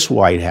this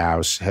White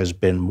House has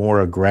been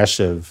more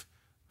aggressive,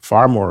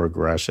 far more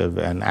aggressive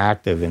and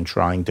active in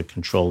trying to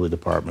control the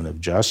Department of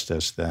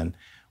Justice than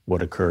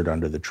what occurred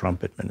under the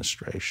Trump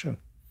administration.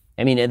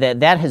 I mean,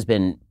 that has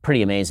been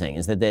pretty amazing.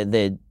 Is that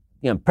the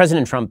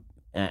President Trump,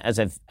 as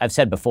I've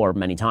said before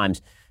many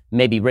times,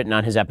 maybe written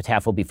on his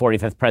epitaph will be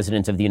 45th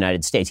President of the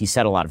United States. He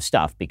said a lot of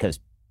stuff because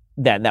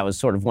that was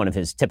sort of one of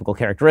his typical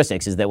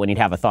characteristics, is that when he'd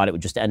have a thought, it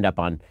would just end up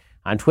on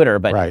Twitter.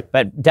 But right.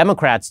 But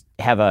Democrats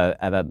have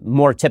a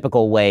more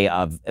typical way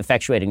of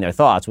effectuating their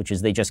thoughts, which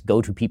is they just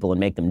go to people and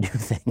make them do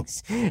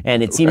things.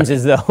 And it seems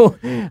as though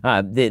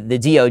the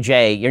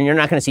DOJ, you're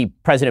not going to see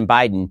President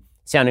Biden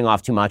sounding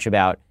off too much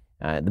about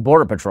the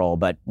Border Patrol,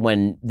 but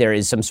when there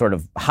is some sort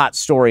of hot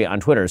story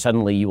on Twitter,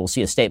 suddenly you will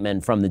see a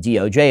statement from the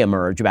DOJ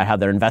emerge about how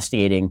they're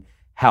investigating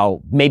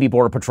how maybe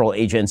Border Patrol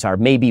agents are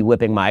maybe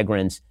whipping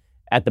migrants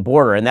at the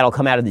border, and that'll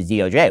come out of the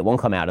DOJ. It won't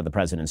come out of the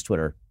president's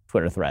Twitter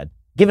thread.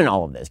 Given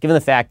all of this, given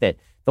the fact that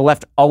the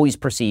left always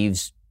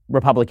perceives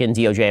Republican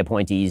DOJ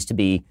appointees to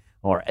be,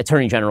 or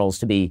attorney generals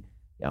to be,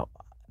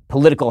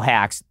 political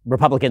hacks,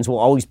 Republicans will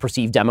always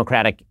perceive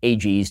Democratic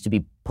AGs to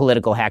be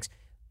political hacks.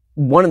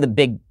 One of the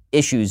big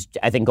issues,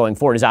 I think, going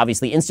forward is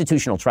obviously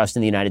institutional trust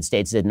in the United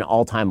States is at an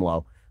all-time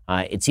low.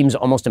 It seems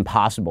almost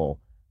impossible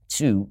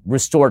to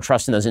restore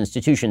trust in those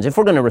institutions. If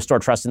we're going to restore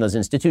trust in those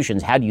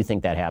institutions, how do you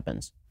think that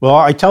happens? Well,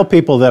 I tell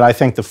people that I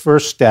think the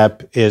first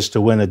step is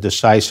to win a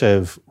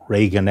decisive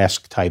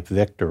Reagan-esque type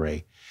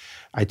victory.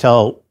 I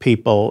tell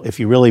people, if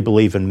you really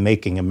believe in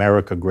making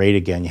America great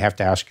again, you have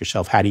to ask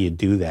yourself, how do you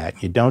do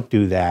that? You don't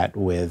do that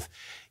with,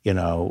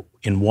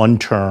 in one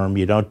term.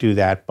 You don't do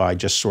that by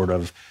just sort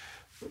of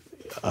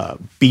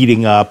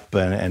beating up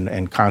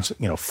and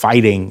constant,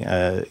 fighting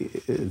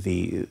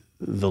the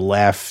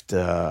left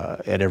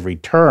at every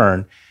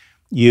turn.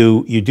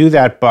 You do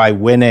that by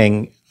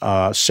winning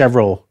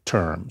several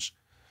terms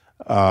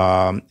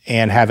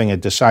and having a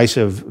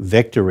decisive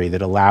victory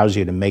that allows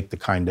you to make the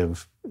kind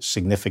of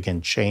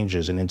significant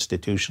changes and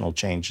institutional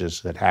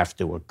changes that have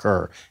to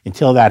occur.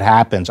 Until that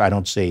happens, I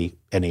don't see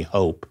any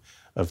hope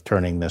of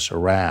turning this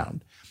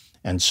around.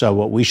 And so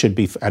what we should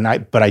be,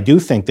 but I do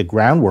think the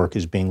groundwork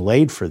is being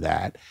laid for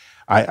that.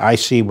 I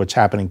see what's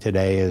happening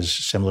today as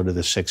similar to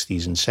the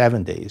 60s and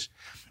 70s.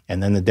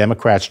 And then the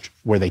Democrats,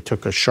 where they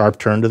took a sharp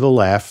turn to the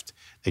left,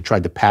 they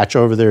tried to patch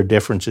over their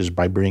differences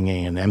by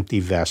bringing an empty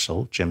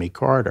vessel, Jimmy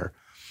Carter.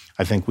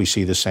 I think we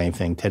see the same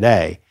thing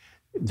today.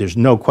 There's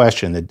no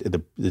question that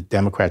the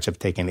Democrats have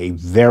taken a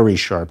very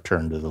sharp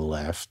turn to the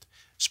left,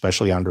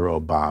 especially under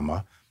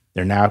Obama.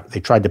 They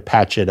tried to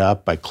patch it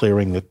up by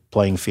clearing the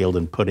playing field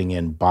and putting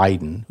in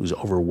Biden, who's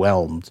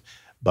overwhelmed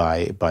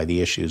by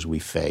the issues we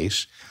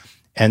face.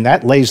 And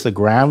that lays the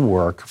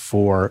groundwork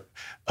for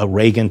a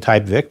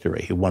Reagan-type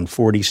victory. He won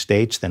 40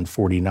 states, then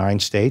 49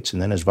 states,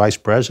 and then as vice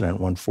president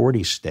won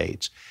 40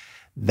 states.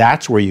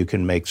 That's where you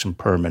can make some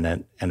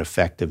permanent and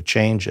effective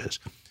changes.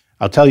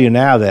 I'll tell you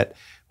now that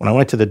when I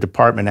went to the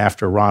department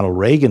after Ronald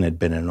Reagan had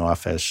been in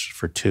office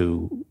for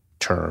 2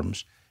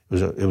 terms,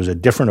 it was a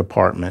different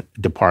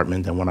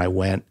department than when I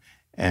went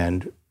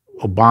and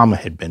Obama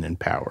had been in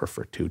power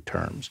for 2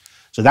 terms.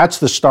 So that's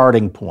the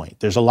starting point.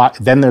 There's a lot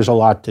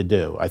to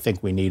do. I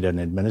think we need an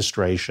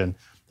administration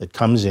that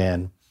comes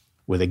in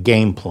with a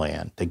game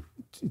plan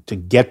to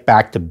get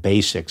back to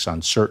basics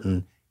on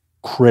certain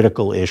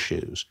critical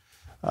issues,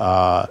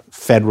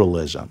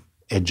 federalism,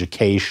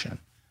 education,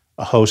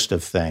 a host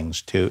of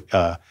things to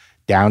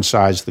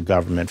downsize the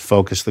government,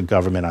 focus the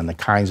government on the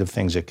kinds of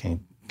things it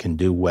can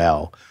do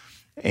well,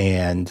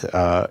 and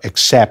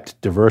accept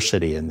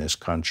diversity in this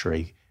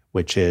country,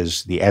 which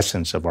is the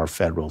essence of our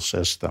federal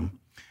system,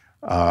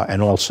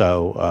 and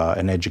also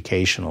an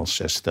educational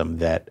system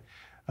that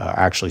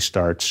actually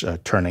starts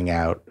turning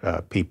out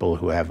people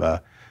who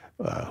are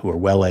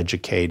well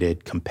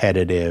educated,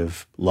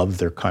 competitive, love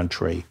their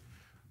country,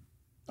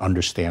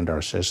 understand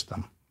our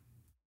system.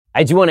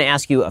 I do want to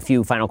ask you a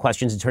few final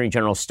questions, Attorney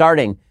General,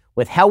 starting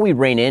with how we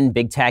rein in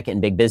big tech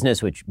and big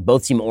business, which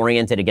both seem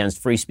oriented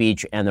against free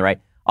speech and the right.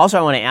 Also,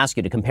 I want to ask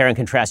you to compare and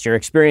contrast your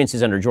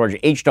experiences under George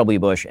H.W.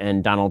 Bush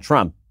and Donald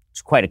Trump.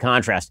 It's quite a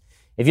contrast.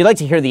 If you'd like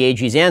to hear the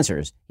AG's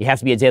answers, you have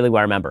to be a Daily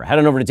Wire member. Head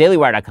on over to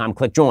dailywire.com,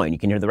 click join. You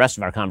can hear the rest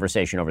of our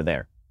conversation over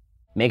there.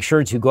 Make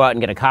sure to go out and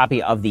get a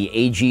copy of the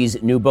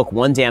AG's new book,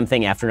 One Damn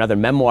Thing After Another,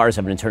 Memoirs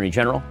of an Attorney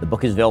General. The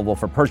book is available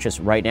for purchase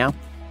right now.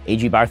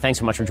 AG Barr, thanks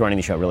so much for joining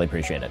the show. Really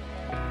appreciate it.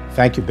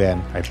 Thank you,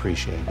 Ben. I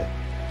appreciate it.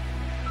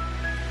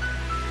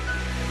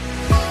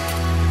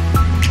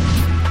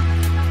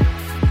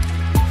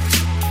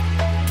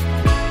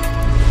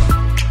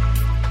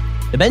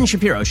 The Ben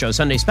Shapiro Show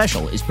Sunday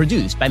Special is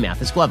produced by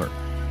Mathis Glover.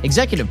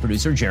 Executive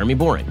producer Jeremy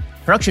Boring.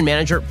 Production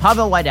manager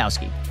Pavel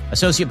Wydowski.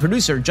 Associate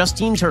producer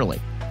Justine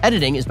Turley.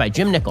 Editing is by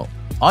Jim Nickel.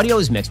 Audio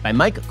is mixed by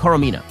Mike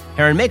Coromina.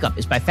 Hair and makeup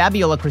is by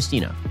Fabiola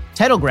Cristina.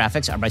 Title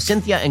graphics are by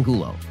Cynthia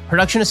Angulo.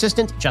 Production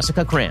assistant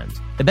Jessica Crand.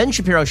 The Ben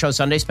Shapiro Show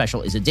Sunday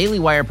Special is a Daily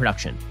Wire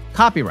production.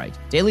 Copyright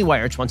Daily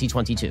Wire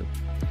 2022.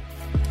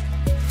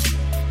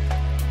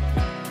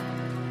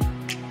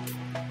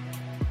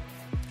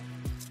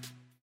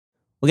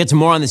 We'll get to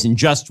more on this in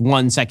just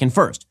 1 second.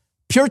 First,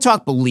 Pure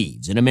Talk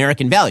believes in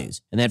American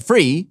values, and that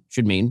free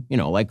should mean,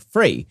 like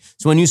free.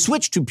 So when you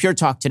switch to Pure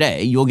Talk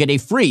today, you'll get a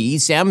free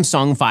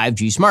Samsung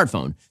 5G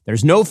smartphone.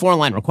 There's no foreign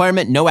line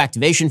requirement, no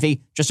activation fee,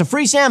 just a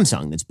free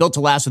Samsung that's built to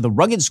last with a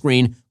rugged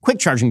screen, quick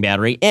charging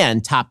battery,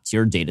 and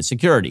top-tier data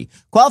security.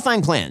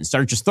 Qualifying plans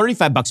start at just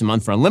 $35 a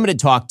month for unlimited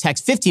talk,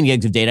 text, 15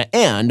 gigs of data,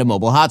 and a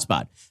mobile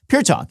hotspot.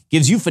 Pure Talk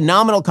gives you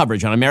phenomenal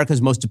coverage on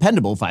America's most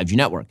dependable 5G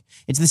network.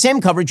 It's the same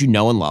coverage you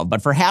know and love,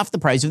 but for half the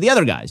price of the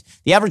other guys.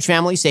 The average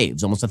family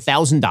saves almost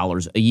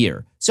 $1,000 a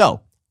year.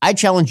 So I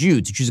challenge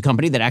you to choose a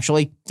company that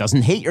actually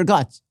doesn't hate your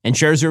guts and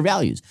shares your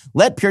values.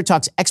 Let Pure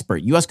Talk's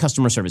expert U.S.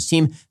 customer service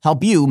team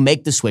help you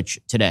make the switch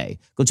today.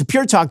 Go to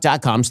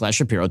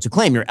puretalk.com/Shapiro to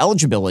claim your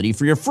eligibility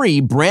for your free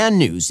brand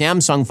new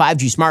Samsung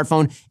 5G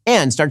smartphone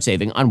and start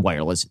saving on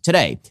wireless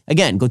today.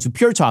 Again, go to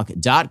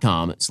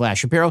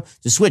puretalk.com/Shapiro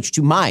to switch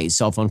to my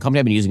cell phone company.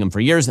 I've been using them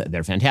for years.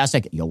 They're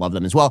fantastic. You'll love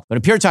them as well. Go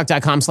to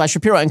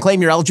puretalk.com/Shapiro and claim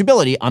your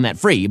eligibility on that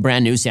free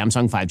brand new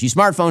Samsung 5G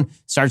smartphone.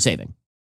 Start saving.